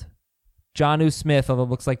McDonald, Jonnu Smith, although it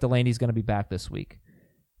looks like Delaney's going to be back this week,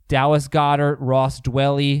 Dallas Goedert, Ross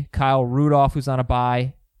Dwelly, Kyle Rudolph, who's on a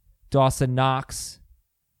bye, Dawson Knox,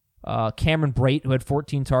 Cameron Brate, who had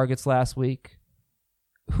 14 targets last week.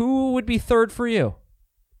 Who would be third for you?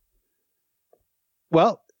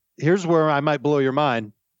 Well, here's where I might blow your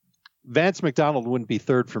mind. Vance McDonald wouldn't be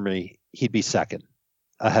third for me. He'd be second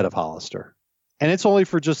ahead of Hollister. And it's only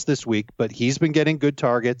for just this week, but he's been getting good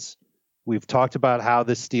targets. We've talked about how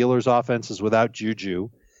the Steelers offense is without Juju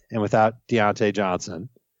and without Deontay Johnson.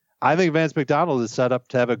 I think Vance McDonald is set up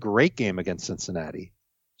to have a great game against Cincinnati.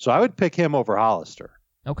 So I would pick him over Hollister.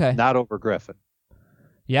 Okay. Not over Griffin.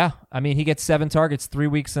 Yeah. I mean, he gets 7 targets 3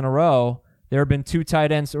 weeks in a row. There have been two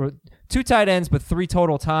tight ends, but 3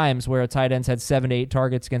 total times where a tight end's had 7 to 8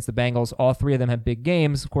 targets against the Bengals. All 3 of them have big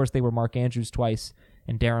games. Of course, they were Mark Andrews twice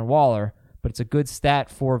and Darren Waller, but it's a good stat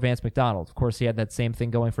for Vance McDonald. Of course, he had that same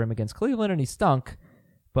thing going for him against Cleveland, and he stunk.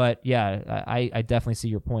 But yeah, I definitely see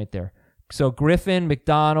your point there. So Griffin,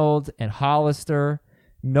 McDonald, and Hollister,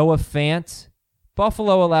 Noah Fant.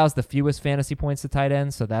 Buffalo allows the fewest fantasy points to tight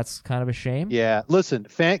ends, so that's kind of a shame. Yeah, listen,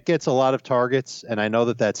 Fant gets a lot of targets, and I know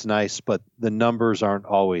that that's nice, but the numbers aren't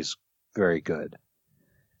always very good.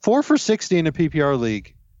 4 for 60 in a PPR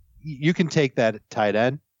league, you can take that at tight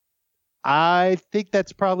end. I think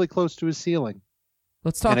that's probably close to his ceiling.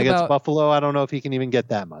 Let's talk against about Buffalo, I don't know if he can even get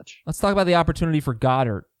that much. Let's talk about the opportunity for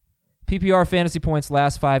Goddard. PPR fantasy points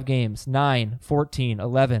last 5 games, 9, 14,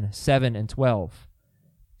 11, 7, and 12.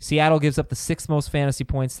 Seattle gives up the 6th most fantasy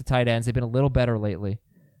points to tight ends. They've been a little better lately.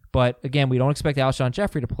 But again, we don't expect Alshon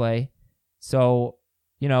Jeffrey to play. So,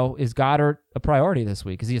 is Goddard a priority this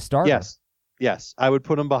week? Is he a starter? Yes. I would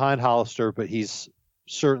put him behind Hollister, but he's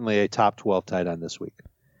certainly a top 12 tight end this week.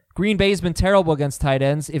 Green Bay's been terrible against tight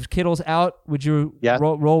ends. If Kittle's out, would you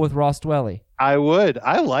roll with Ross Dwelly? I would.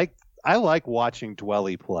 I like watching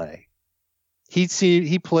Dwelly play.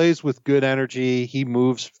 He plays with good energy. He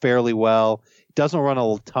moves fairly well. He doesn't run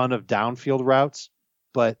a ton of downfield routes,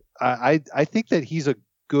 but I think that he's a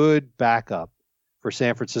good backup for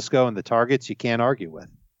San Francisco, and the targets you can't argue with.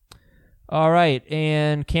 All right,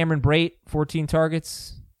 and Cameron Brate, 14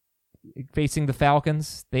 targets facing the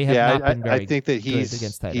Falcons. They have not been very I think that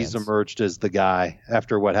he's emerged as the guy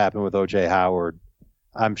after what happened with O.J. Howard.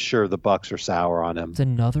 I'm sure the Bucs are sour on him. It's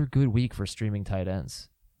another good week for streaming tight ends.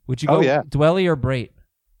 Would you go Dwelly or Brate?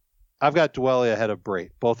 I've got Dwelly ahead of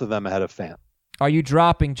Brate, both of them ahead of Fant. Are you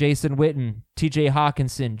dropping Jason Witten, T.J.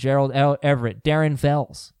 Hawkinson, Gerald Everett, Darren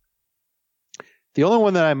Fells? The only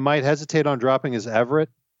one that I might hesitate on dropping is Everett,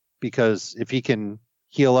 because if he can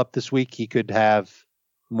heal up this week, he could have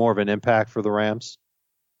more of an impact for the Rams.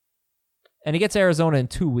 And he gets Arizona in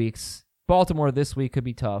 2 weeks. Baltimore this week could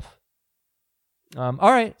be tough. All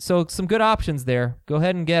right, so some good options there. Go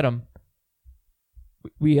ahead and get them.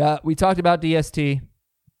 We talked about DST,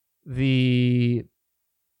 the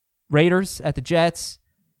Raiders at the Jets,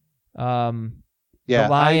 the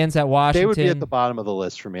Lions at Washington. They would be at the bottom of the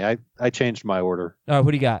list for me. I changed my order.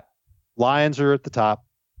 Who do you got? Lions are at the top,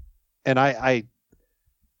 and I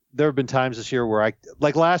there have been times this year where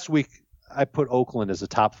like last week I put Oakland as a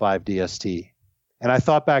top 5 DST, and I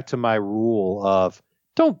thought back to my rule of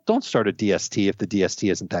don't start a DST if the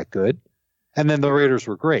DST isn't that good, and then the Raiders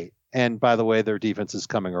were great. And by the way, their defense is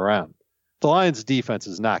coming around. The Lions' defense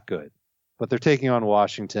is not good, but they're taking on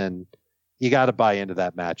Washington. You got to buy into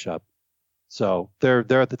that matchup. So they're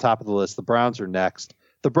at the top of the list. The Browns are next.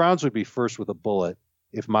 The Browns would be first with a bullet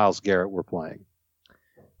if Myles Garrett were playing.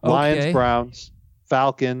 Okay. Lions, Browns,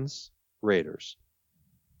 Falcons, Raiders.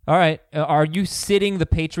 All right. Are you sitting the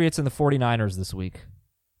Patriots and the 49ers this week?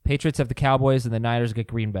 Patriots have the Cowboys and the Niners get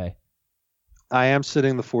Green Bay. I am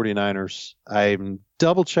sitting the 49ers. I'm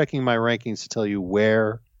double-checking my rankings to tell you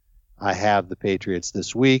where I have the Patriots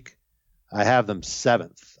this week. I have them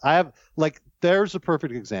 7th. There's a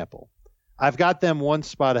perfect example. I've got them one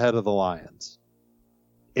spot ahead of the Lions.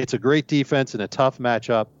 It's a great defense in a tough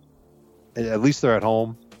matchup. At least they're at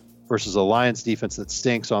home versus a Lions defense that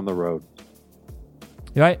stinks on the road.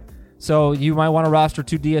 You're right. So you might want to roster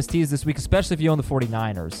 2 DSTs this week, especially if you own the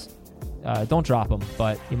 49ers. Don't drop them,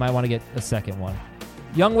 but you might want to get a second one.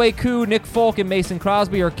 Younghoe Koo, Nick Folk, and Mason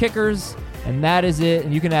Crosby are kickers, and that is it.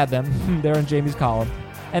 And you can add them. They're in Jamie's column.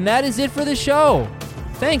 And that is it for the show.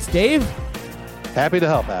 Thanks, Dave. Happy to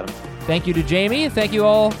help, Adam. Thank you to Jamie. Thank you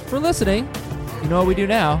all for listening. You know what we do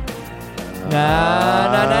now.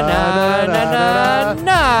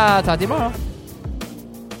 Talk to you tomorrow.